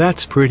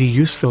 That's pretty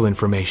useful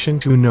information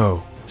to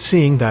know,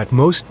 seeing that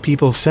most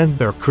people send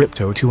their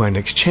crypto to an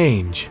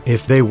exchange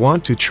if they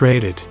want to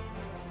trade it.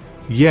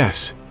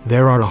 Yes,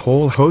 there are a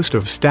whole host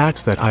of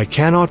stats that I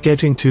cannot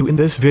get into in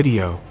this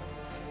video.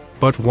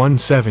 But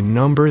 7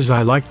 numbers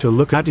I like to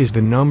look at is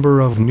the number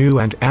of new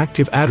and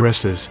active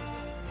addresses.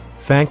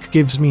 Thank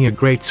gives me a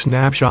great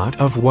snapshot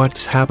of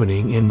what's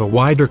happening in the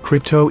wider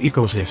crypto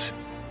ecosystem.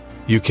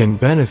 you can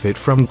benefit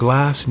from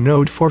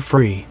Glassnode for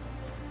free.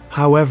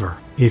 However,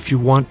 if you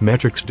want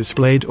metrics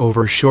displayed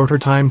over shorter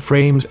time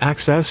frames,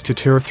 access to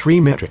Tier 3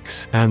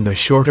 metrics, and the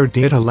shorter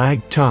data lag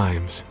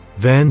times,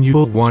 then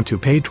you'll want to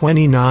pay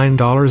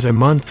 $29 a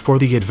month for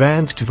the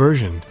advanced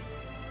version.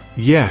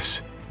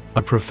 Yes,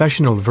 a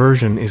professional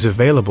version is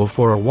available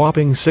for a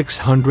whopping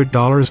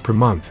 $600 per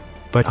month,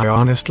 but I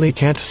honestly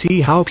can't see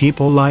how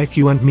people like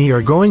you and me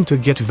are going to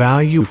get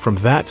value from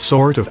that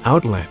sort of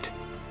outlet.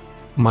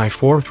 My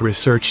fourth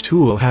research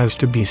tool has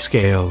to be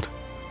scaled.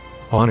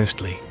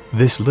 Honestly,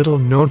 this little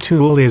known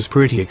tool is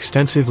pretty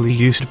extensively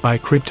used by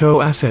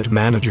crypto asset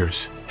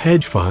managers,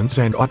 hedge funds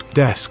and alt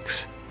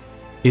desks.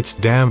 It's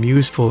damn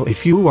useful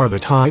if you are the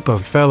type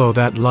of fellow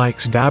that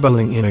likes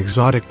dabbling in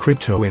exotic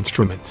crypto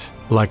instruments,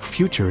 like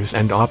futures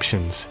and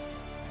options.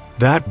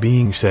 That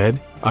being said,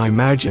 I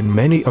imagine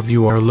many of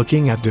you are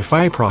looking at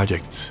DeFi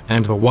projects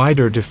and the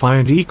wider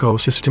defined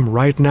ecosystem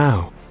right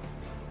now.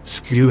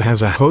 Skew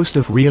has a host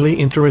of really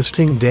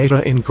interesting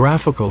data in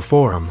graphical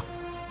form.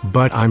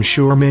 But I'm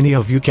sure many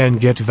of you can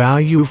get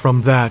value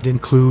from that.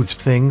 Includes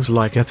things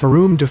like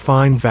Ethereum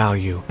defined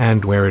value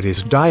and where it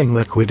is dying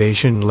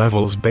liquidation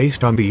levels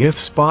based on the ETH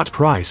spot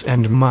price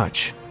and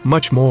much,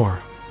 much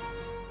more.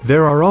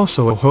 There are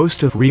also a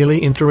host of really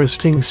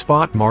interesting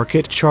spot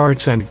market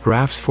charts and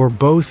graphs for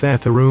both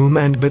Ethereum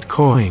and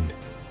Bitcoin.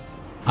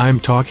 I'm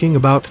talking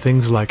about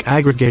things like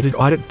aggregated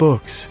audit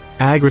books,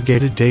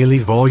 aggregated daily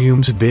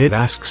volumes,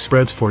 bid-ask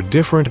spreads for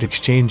different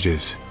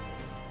exchanges.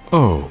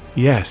 Oh,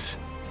 yes.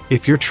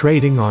 If you're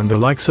trading on the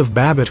likes of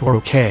Babbitt or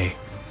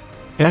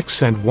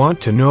OKX and want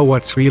to know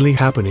what's really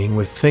happening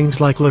with things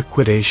like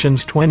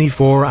liquidations,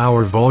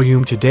 24-hour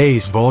volume,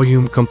 today's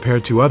volume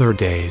compared to other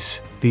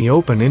days, the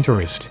open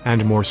interest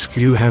and more,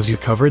 Skew has you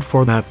covered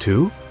for that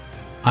too.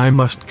 I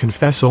must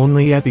confess,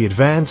 only at the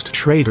advanced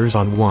traders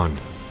on one.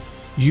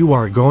 You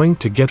are going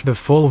to get the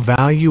full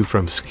value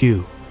from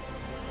Skew.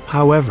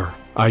 However,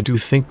 I do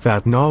think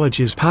that knowledge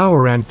is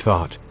power and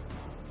thought.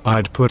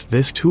 I'd put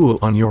this tool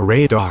on your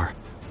radar.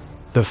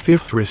 The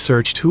fifth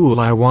research tool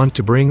I want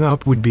to bring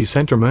up would be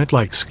sentiment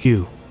like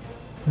Skew.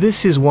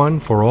 This is one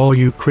for all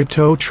you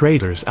crypto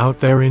traders out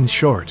there. In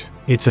short,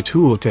 it's a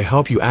tool to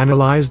help you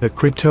analyze the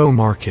crypto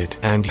market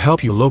and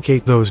help you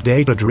locate those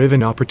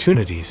data-driven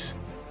opportunities.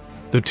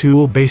 The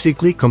tool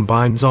basically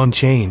combines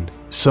on-chain,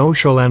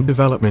 social and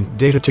development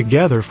data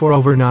together for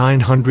over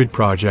 900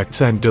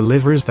 projects and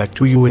delivers that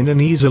to you in an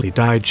easily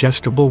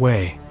digestible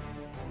way.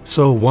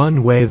 So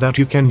one way that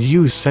you can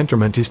use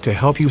sentiment is to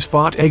help you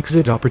spot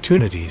exit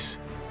opportunities.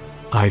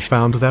 I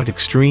found that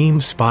extreme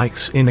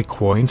spikes in a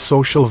coin's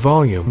social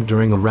volume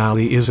during a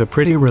rally is a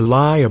pretty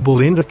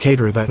reliable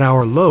indicator that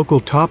our local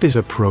top is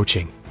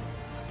approaching.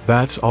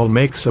 That all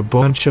makes a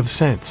bunch of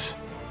sense.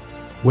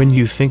 When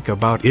you think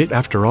about it,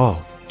 after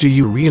all, do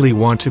you really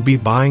want to be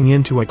buying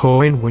into a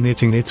coin when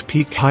it's in its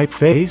peak hype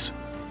phase?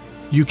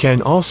 You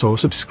can also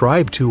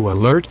subscribe to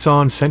alerts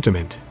on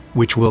sentiment,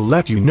 which will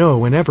let you know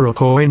whenever a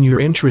coin you're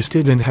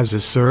interested in has a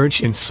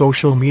surge in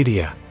social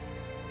media.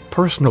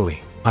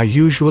 Personally, I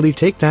usually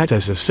take that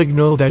as a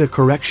signal that a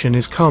correction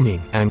is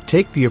coming and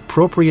take the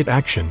appropriate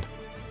action.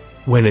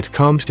 When it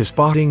comes to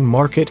spotting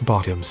market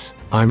bottoms,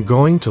 I'm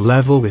going to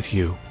level with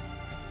you.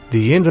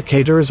 The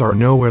indicators are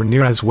nowhere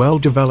near as well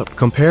developed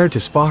compared to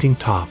spotting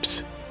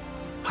tops.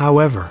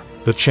 However,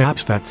 the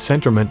chaps at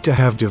Sentiment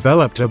have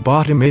developed a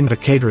bottom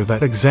indicator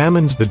that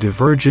examines the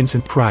divergence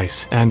in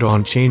price and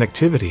on-chain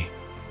activity.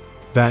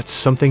 That's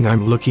something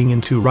I'm looking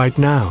into right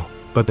now,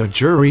 but the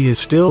jury is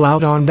still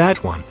out on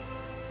that one.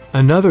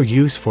 Another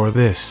use for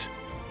this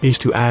is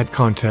to add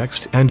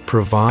context and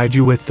provide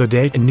you with the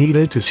data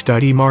needed to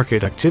study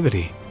market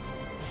activity.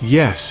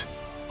 Yes,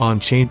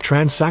 on-chain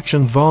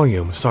transaction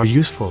volumes are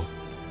useful.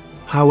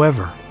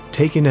 However,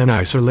 taken in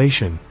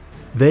isolation,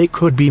 they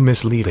could be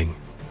misleading.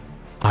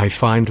 I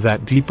find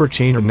that deeper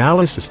chain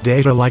analysis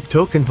data like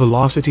token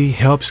velocity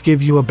helps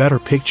give you a better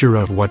picture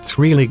of what's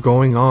really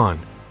going on.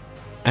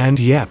 And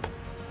yep,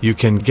 you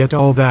can get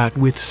all that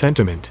with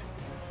sentiment.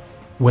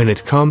 When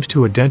it comes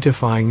to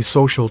identifying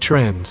social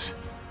trends,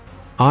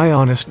 I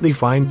honestly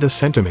find the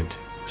sentiment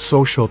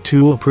social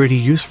tool pretty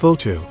useful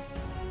too.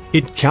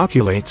 It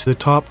calculates the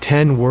top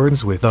 10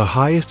 words with the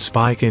highest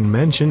spike in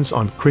mentions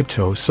on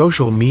crypto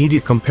social media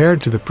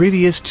compared to the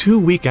previous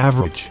 2-week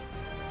average.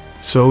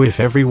 So if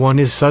everyone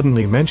is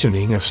suddenly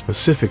mentioning a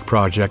specific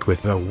project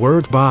with the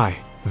word buy,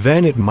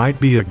 then it might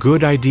be a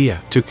good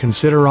idea to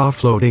consider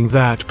offloading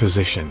that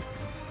position.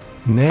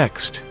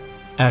 Next,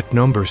 at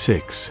number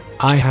 6,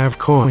 I have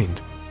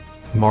Coined.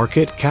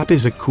 Market cap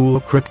is a cool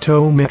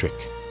crypto metric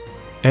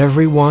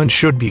everyone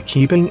should be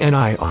keeping an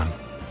eye on.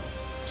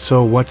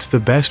 So what's the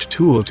best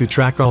tool to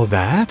track all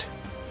that?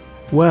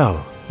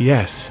 Well,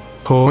 yes,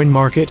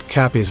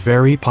 CoinMarketCap is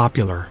very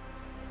popular.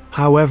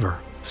 However,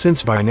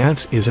 since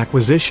Binance's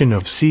acquisition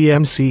of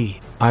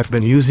CMC, I've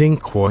been using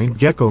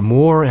CoinGecko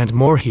more and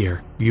more.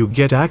 Here, you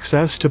get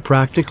access to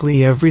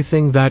practically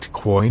everything that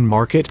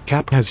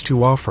CoinMarketCap has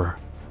to offer.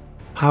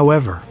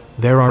 However,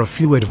 there are a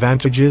few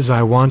advantages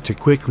I want to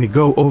quickly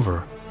go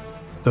over.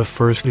 The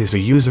first is a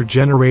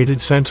user-generated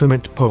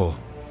sentiment poll.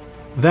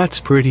 That's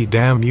pretty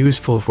damn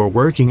useful for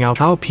working out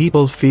how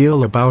people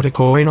feel about a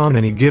coin on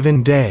any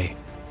given day.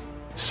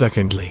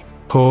 Secondly,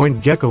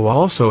 CoinGecko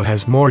also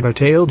has more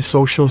detailed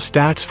social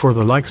stats for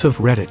the likes of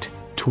Reddit,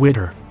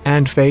 Twitter,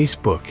 and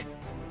Facebook.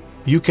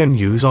 You can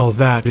use all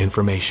that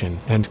information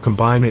and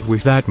combine it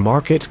with that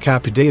market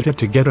cap data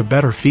to get a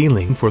better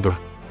feeling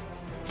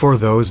for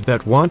those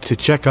that want to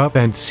check up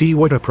and see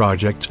what a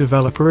project's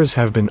developers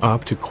have been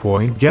up to.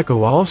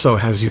 CoinGecko also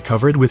has you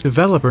covered with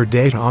developer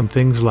data on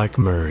things like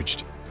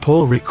merged,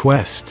 pull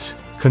requests,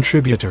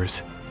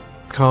 contributors,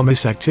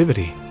 commerce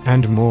activity,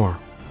 and more.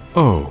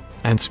 Oh,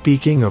 and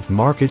speaking of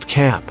market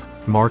cap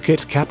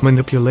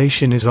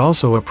manipulation is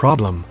also a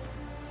problem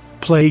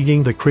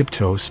plaguing the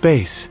crypto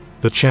space.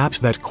 The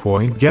chaps at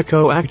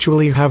CoinGecko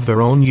actually have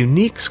their own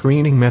unique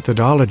screening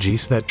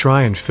methodologies that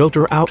try and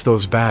filter out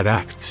those bad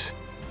acts.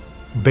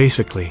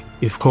 Basically,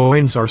 if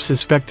coins are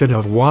suspected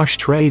of wash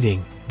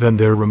trading, then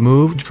they're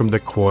removed from the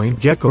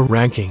CoinGecko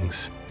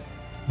rankings.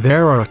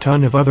 There are a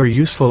ton of other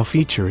useful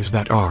features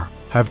that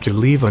have to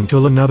leave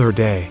until another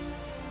day.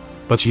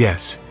 But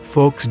yes,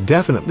 folks,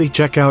 definitely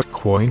check out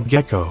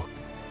CoinGecko.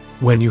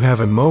 When you have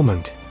a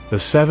moment, the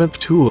 7th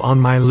tool on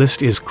my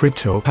list is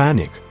Crypto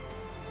Panic.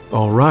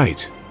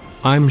 Alright.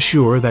 I'm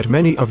sure that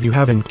many of you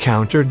have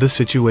encountered the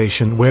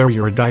situation where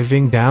you're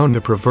diving down the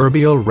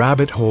proverbial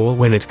rabbit hole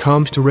when it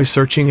comes to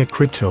researching a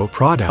crypto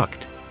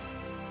product.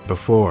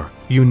 Before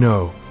you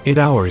know it,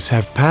 hours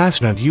have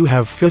passed and you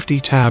have 50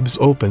 tabs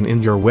open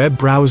in your web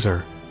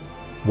browser.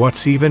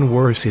 What's even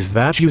worse is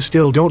that you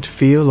still don't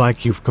feel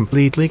like you've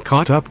completely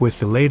caught up with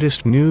the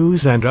latest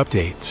news and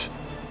updates.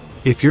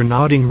 If you're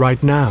nodding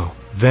right now,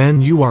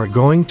 then you are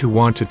going to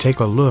want to take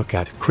a look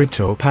at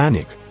Crypto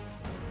Panic.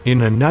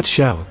 In a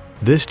nutshell,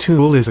 this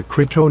tool is a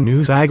crypto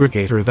news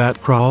aggregator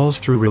that crawls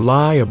through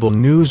reliable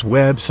news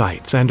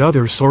websites and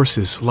other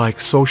sources like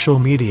social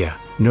media.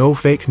 No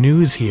fake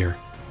news here.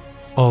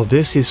 All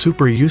this is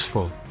super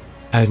useful,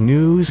 as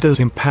news does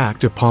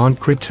impact upon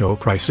crypto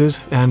prices,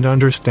 and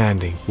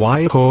understanding why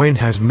a coin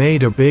has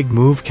made a big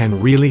move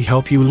can really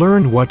help you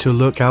learn what to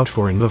look out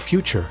for in the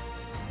future.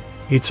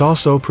 It's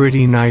also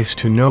pretty nice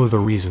to know the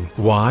reason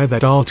why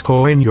that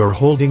altcoin you're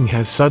holding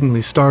has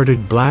suddenly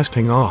started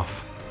blasting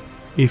off.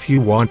 If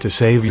you want to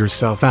save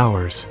yourself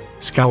hours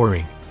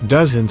scouring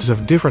dozens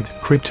of different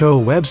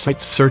crypto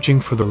websites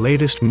searching for the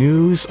latest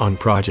news on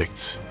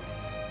projects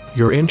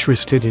you're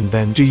interested in,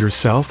 then do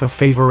yourself a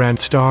favor and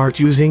start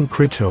using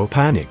Crypto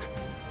Panic.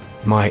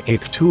 My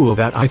 8th tool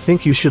that I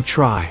think you should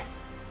try.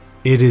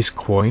 It is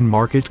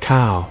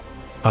CoinMarketCap.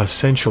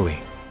 Essentially,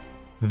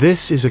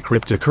 this is a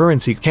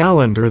cryptocurrency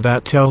calendar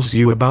that tells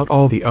you about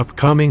all the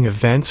upcoming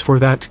events for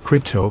that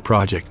crypto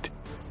project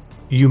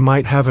you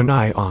might have an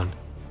eye on.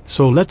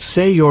 So let's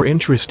say you're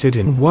interested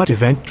in what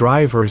event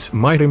drivers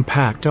might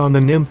impact on the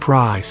NIM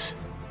price.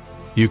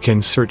 You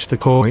can search the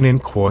coin in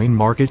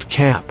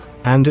CoinMarketCap,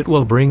 and it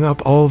will bring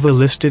up all the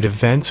listed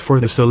events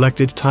for the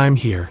selected time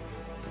here.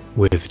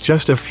 With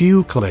just a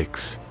few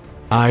clicks,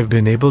 I've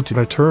been able to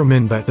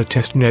determine that the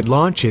testnet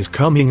launch is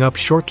coming up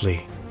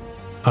shortly.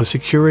 A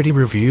security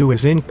review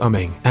is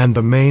incoming, and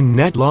the main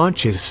net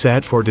launch is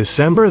set for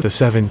December the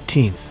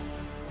 17th.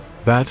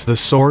 That's the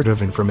sort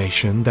of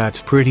information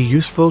that's pretty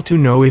useful to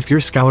know if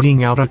you're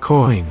scouting out a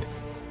coin.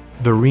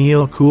 The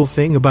real cool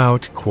thing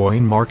about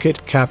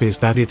CoinMarketCap is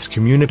that it's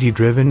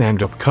community-driven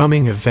and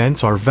upcoming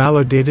events are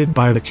validated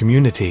by the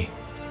community.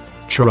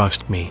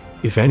 Trust me,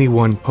 if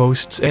anyone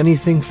posts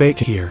anything fake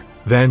here,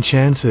 then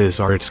chances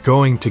are it's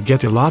going to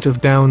get a lot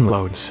of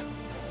downloads.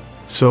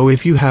 So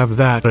if you have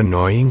that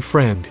annoying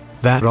friend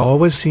that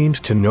always seems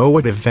to know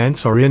what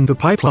events are in the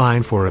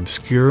pipeline for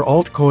obscure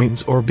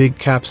altcoins or big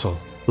capsule,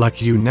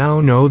 like you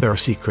now know their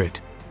secret,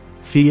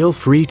 feel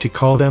free to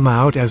call them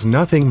out as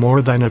nothing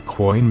more than a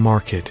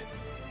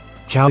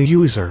CoinMarketCap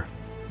user.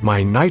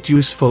 My night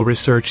useful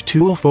research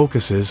tool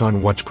focuses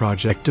on what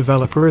project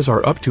developers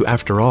are up to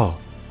after all.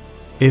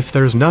 If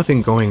there's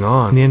nothing going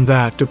on in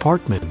that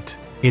department,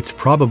 it's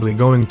probably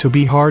going to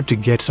be hard to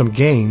get some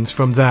gains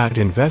from that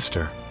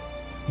investor.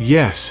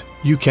 Yes,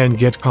 you can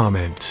get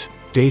comments,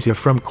 data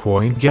from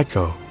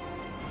CoinGecko.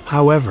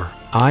 However,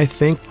 I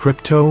think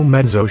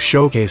CryptoMezzo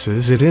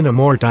showcases it in a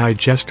more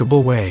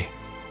digestible way.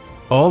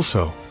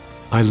 Also,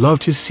 I love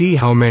to see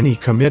how many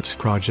commits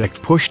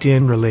project pushed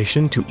in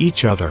relation to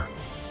each other.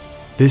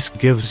 This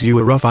gives you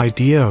a rough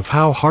idea of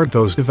how hard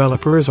those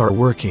developers are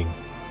working.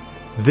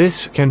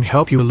 This can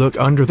help you look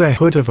under the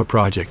hood of a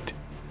project.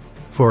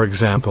 For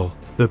example,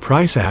 the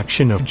price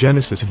action of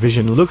Genesis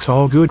Vision looks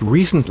all good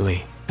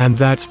recently, and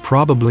that's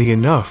probably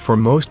enough for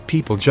most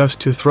people just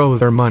to throw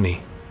their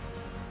money.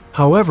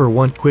 However,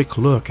 one quick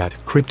look at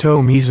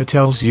CryptoMezzo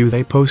tells you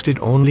they posted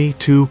only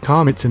 2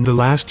 commits in the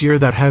last year.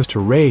 That has to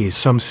raise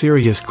some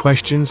serious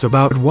questions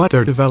about what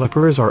their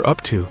developers are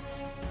up to.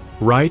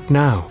 Right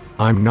now,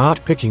 I'm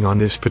not picking on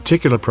this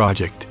particular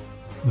project.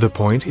 The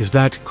point is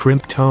that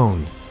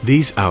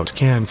these out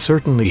can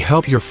certainly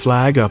help you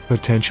flag up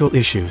potential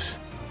issues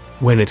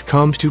when it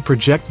comes to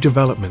project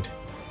development.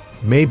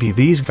 Maybe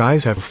these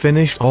guys have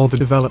finished all the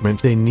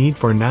development they need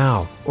for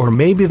now, or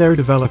maybe they're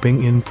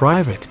developing in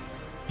private.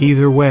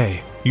 Either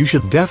way, you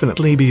should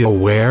definitely be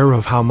aware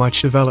of how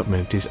much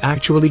development is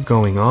actually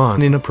going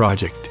on in a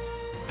project.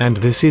 And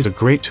this is a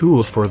great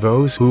tool for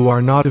those who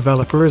are not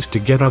developers to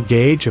get a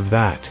gauge of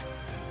that.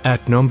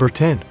 At number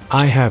 10,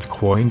 I have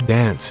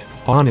CoinDance.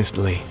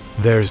 Honestly,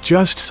 there's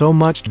just so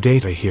much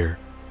data here.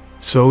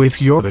 So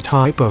if you're the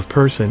type of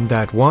person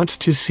that wants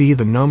to see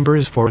the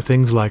numbers for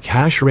things like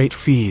hash rate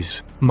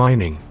fees,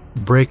 mining,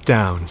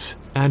 breakdowns,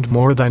 and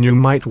more, then you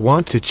might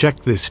want to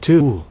check this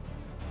tool.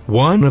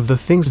 One of the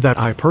things that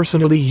I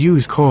personally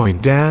use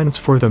CoinDance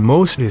for the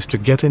most is to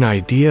get an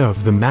idea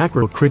of the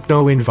macro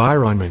crypto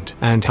environment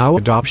and how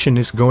adoption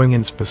is going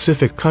in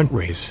specific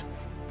countries.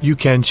 You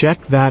can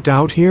check that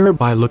out here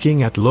by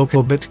looking at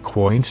local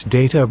Bitcoin's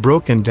data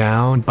broken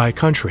down by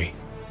country.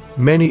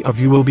 Many of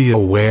you will be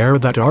aware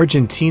that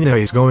Argentina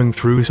is going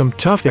through some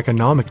tough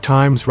economic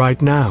times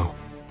right now.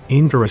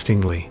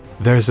 Interestingly,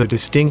 there's a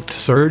distinct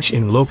surge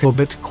in local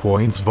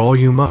Bitcoin's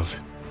volume of.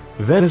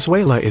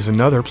 Venezuela is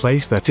another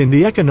place that's in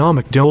the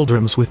economic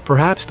doldrums with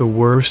perhaps the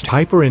worst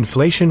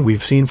hyperinflation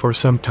we've seen for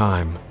some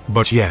time.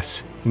 But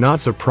yes, not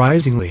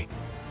surprisingly,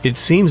 it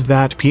seems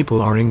that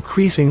people are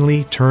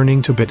increasingly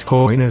turning to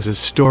Bitcoin as a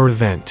store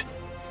event.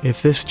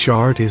 If this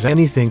chart is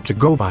anything to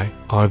go by,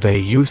 are they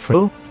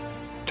useful?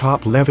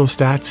 Top-level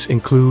stats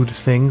include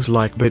things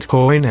like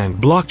Bitcoin and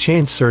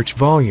blockchain search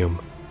volume.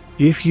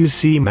 If you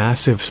see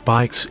massive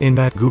spikes in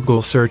that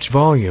Google search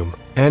volume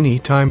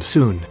anytime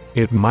soon,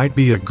 it might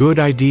be a good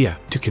idea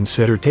to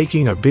consider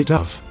taking a bit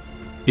of.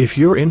 If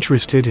you're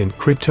interested in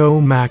crypto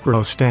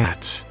macro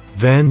stats,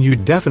 then you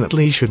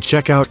definitely should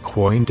check out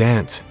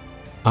CoinDance.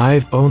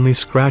 I've only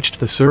scratched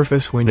the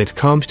surface when it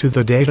comes to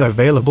the data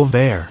available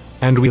there,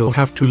 and we'll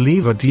have to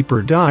leave a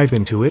deeper dive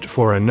into it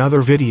for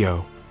another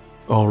video.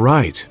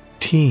 Alright,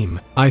 team,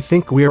 I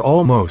think we're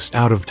almost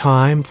out of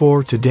time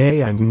for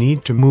today and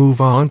need to move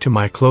on to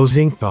my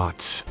closing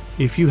thoughts.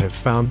 If you have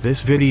found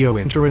this video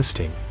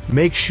interesting,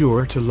 make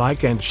sure to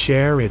like and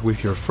share it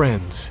with your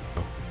friends.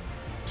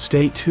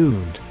 Stay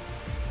tuned.